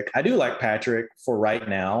Patrick. I do like Patrick for right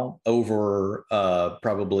now over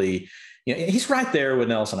probably, he's right there with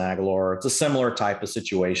Nelson Agholor. It's a similar type of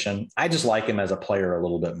situation. I just like him as a player a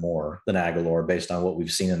little bit more than Agholor based on what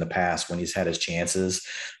we've seen in the past when he's had his chances.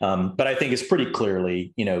 But I think it's pretty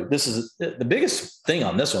clearly, this is the biggest thing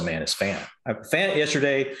on this one, man, is Fant. Fant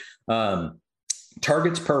yesterday,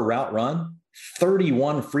 targets per route run,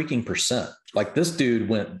 31 freaking percent. Like this dude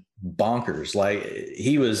went bonkers. Like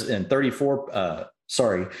he was in 34,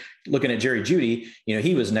 looking at Jerry Jeudy,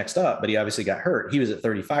 he was next up, but he obviously got hurt. He was at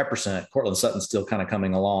 35%. Cortland Sutton's still kind of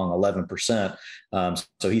coming along 11%.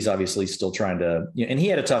 So he's obviously still trying to, and he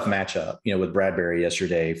had a tough matchup, with Bradbury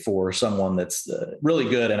yesterday for someone that's really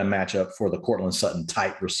good in a matchup for the Cortland Sutton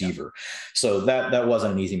type receiver. So that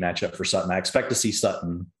wasn't an easy matchup for Sutton. I expect to see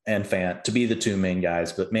Sutton and Fant to be the 2 main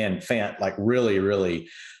guys, but man, Fant like really, really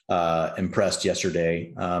impressed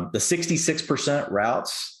yesterday. The 66%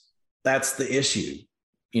 routes, that's the issue.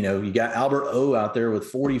 You got Albert O out there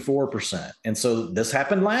with 44%. And so this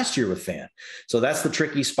happened last year with Fant. So that's the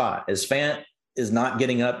tricky spot is Fant is not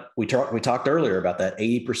getting up. We talked earlier about that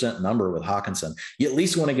 80% number with Hawkinson. You at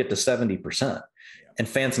least want to get to 70%. And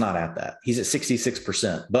Fant's not at that. He's at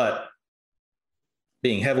 66%, but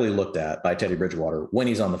being heavily looked at by Teddy Bridgewater when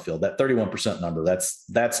he's on the field, that 31% number, that's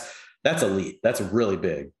elite. That's really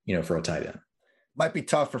big, for a tight end. Might be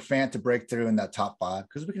tough for Fant to break through in that top 5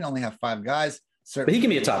 because we can only have 5 guys. But he can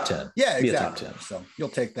be a top 10. Yeah, exactly. Be a top 10. So you'll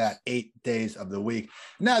take that 8 days of the week.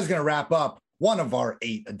 And that is going to wrap up one of our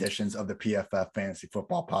 8 editions of the PFF Fantasy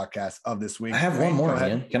Football Podcast of this week. I have one more,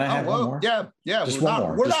 Ian. Can I have one more? Yeah. Just one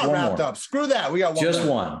more. We're not wrapped up. Screw that. We got one Just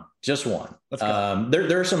more. Just one. Let's go.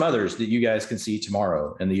 There are some others that you guys can see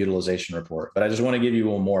tomorrow in the utilization report, but I just want to give you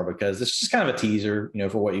one more because it's just kind of a teaser,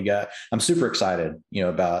 for what you got. I'm super excited,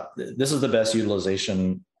 about this is the best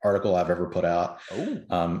utilization article I've ever put out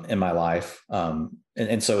in my life.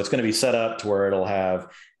 And so it's going to be set up to where it'll have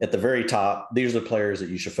at the very top, these are the players that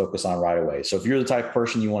you should focus on right away. So if you're the type of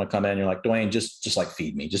person you want to come in, you're like, Dwayne, just like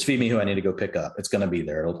feed me who I need to go pick up. It's going to be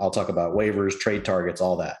there. I'll talk about waivers, trade targets,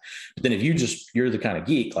 all that. But then if you're the kind of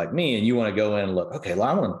geek like me and you want to go in and look, okay, well,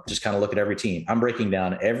 I want to just kind of look at every team. I'm breaking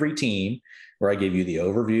down every team where I give you the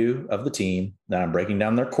overview of the team. Then I'm breaking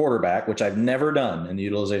down their quarterback, which I've never done in the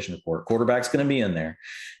utilization report. Quarterback's going to be in there.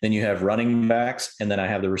 Then you have running backs, and then I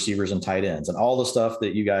have the receivers and tight ends and all the stuff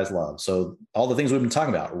that you guys love. So all the things we've been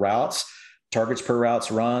talking about, routes, targets per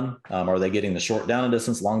routes run. Are they getting the short down and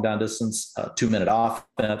distance, long down distance, 2-minute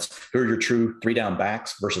offense? Who are your true 3-down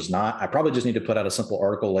backs versus not? I probably just need to put out a simple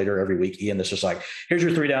article later every week, Ian, that's just like, here's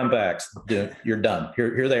your 3-down backs. You're done.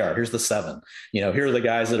 Here they are. Here's the 7. Here are the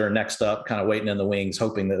guys that are next up, kind of waiting in the wings,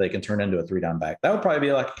 hoping that they can turn into a 3-down back. That would probably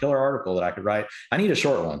be like a killer article that I could write. I need a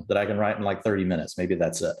short one that I can write in like 30 minutes. Maybe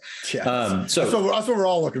that's it. Yeah. So that's what we're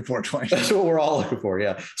all looking for, 20. That's what we're all looking for.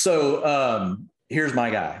 Yeah. So here's my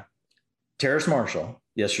guy. Terrace Marshall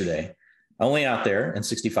yesterday, only out there in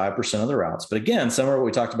 65% of the routes. But again, similar to what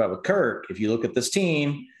we talked about with Kirk, if you look at this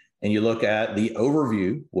team and you look at the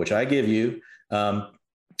overview, which I give you,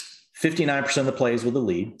 59% of the plays with the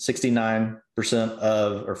lead, 69%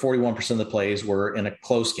 of, or 41% of the plays were in a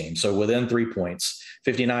close game. So within 3 points,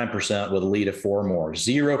 59% with a lead of 4 more.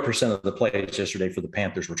 0% of the plays yesterday for the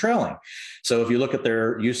Panthers were trailing. So if you look at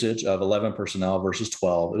their usage of 11 personnel versus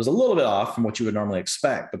 12, it was a little bit off from what you would normally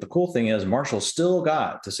expect. But the cool thing is Marshall still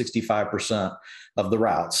got to 65% of the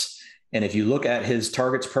routes. And if you look at his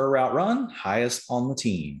targets per route run, highest on the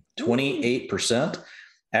team, 28%.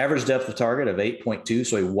 average depth of target of 8.2.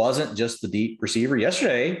 So he wasn't just the deep receiver.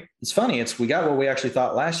 Yesterday, it's funny. We got what we actually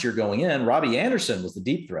thought last year going in. Robbie Anderson was the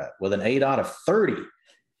deep threat with an 8 out of 30.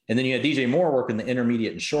 And then you had DJ Moore working the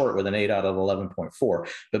intermediate and short with an 8 out of 11.4.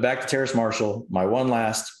 But back to Terrace Marshall, my one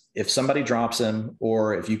last, if somebody drops him,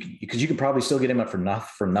 or if because you could probably still get him up for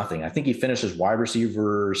nothing. I think he finished as wide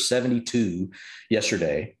receiver 72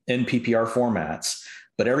 yesterday in PPR formats,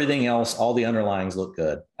 but everything else, all the underlyings look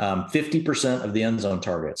good. 50% of the end zone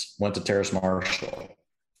targets went to Terrace Marshall.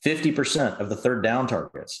 50% of the third down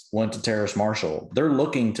targets went to Terrace Marshall. They're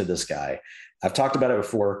looking to this guy. I've talked about it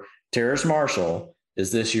before. Terrace Marshall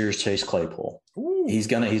is this year's Chase Claypool. Ooh. He's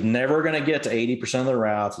never going to get to 80% of the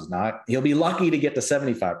routes. He'll be lucky to get to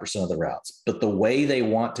 75% of the routes, but the way they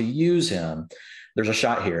want to use him, there's a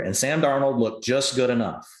shot here. And Sam Darnold looked just good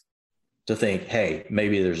enough to think, hey,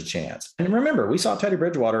 maybe there's a chance. And remember, we saw Teddy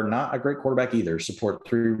Bridgewater, not a great quarterback either, support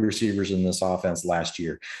 3 receivers in this offense last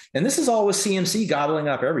year. And this is all with CMC gobbling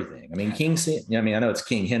up everything. I mean, I know it's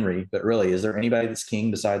King Henry, but really, is there anybody that's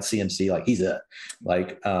king besides CMC? Like, he's it.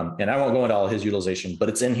 Like, and I won't go into all his utilization, but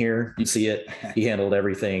it's in here. You see it. He handled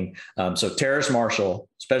everything. So Terrace Marshall,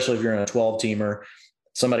 especially if you're in a 12-teamer,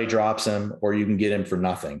 somebody drops him, or you can get him for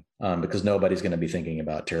nothing, because nobody's going to be thinking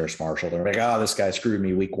about Terrace Marshall. They're like, this guy screwed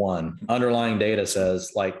me week 1. Underlying data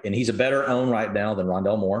says, and he's a better own right now than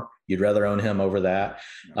Rondell Moore. You'd rather own him over that.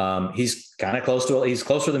 He's kind of he's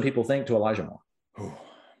closer than people think to Elijah Moore.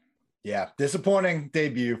 Yeah, disappointing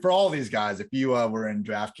debut for all these guys. If you were in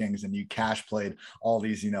DraftKings and you cash played all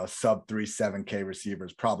these, sub 3.7K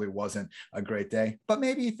receivers, probably wasn't a great day, but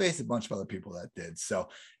maybe you faced a bunch of other people that did. So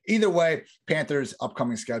either way, Panthers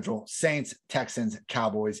upcoming schedule: Saints, Texans,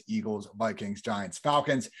 Cowboys, Eagles, Vikings, Giants,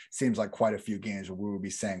 Falcons. Seems like quite a few games where we will be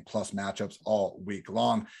saying plus matchups all week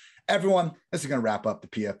long. Everyone, this is going to wrap up the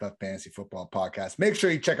PFF Fantasy Football Podcast. Make sure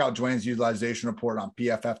you check out Dwayne's utilization report on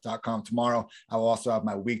pff.com tomorrow. I will also have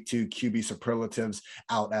my week 2 QB superlatives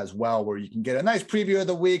out as well, where you can get a nice preview of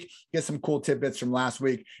the week, get some cool tidbits from last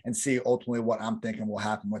week, and see ultimately what I'm thinking will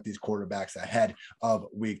happen with these quarterbacks ahead of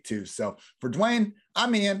week 2. So for Dwayne,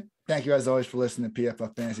 I'm Ian. Thank you as always for listening to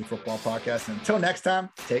PFF Fantasy Football Podcast. And until next time,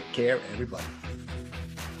 take care, everybody.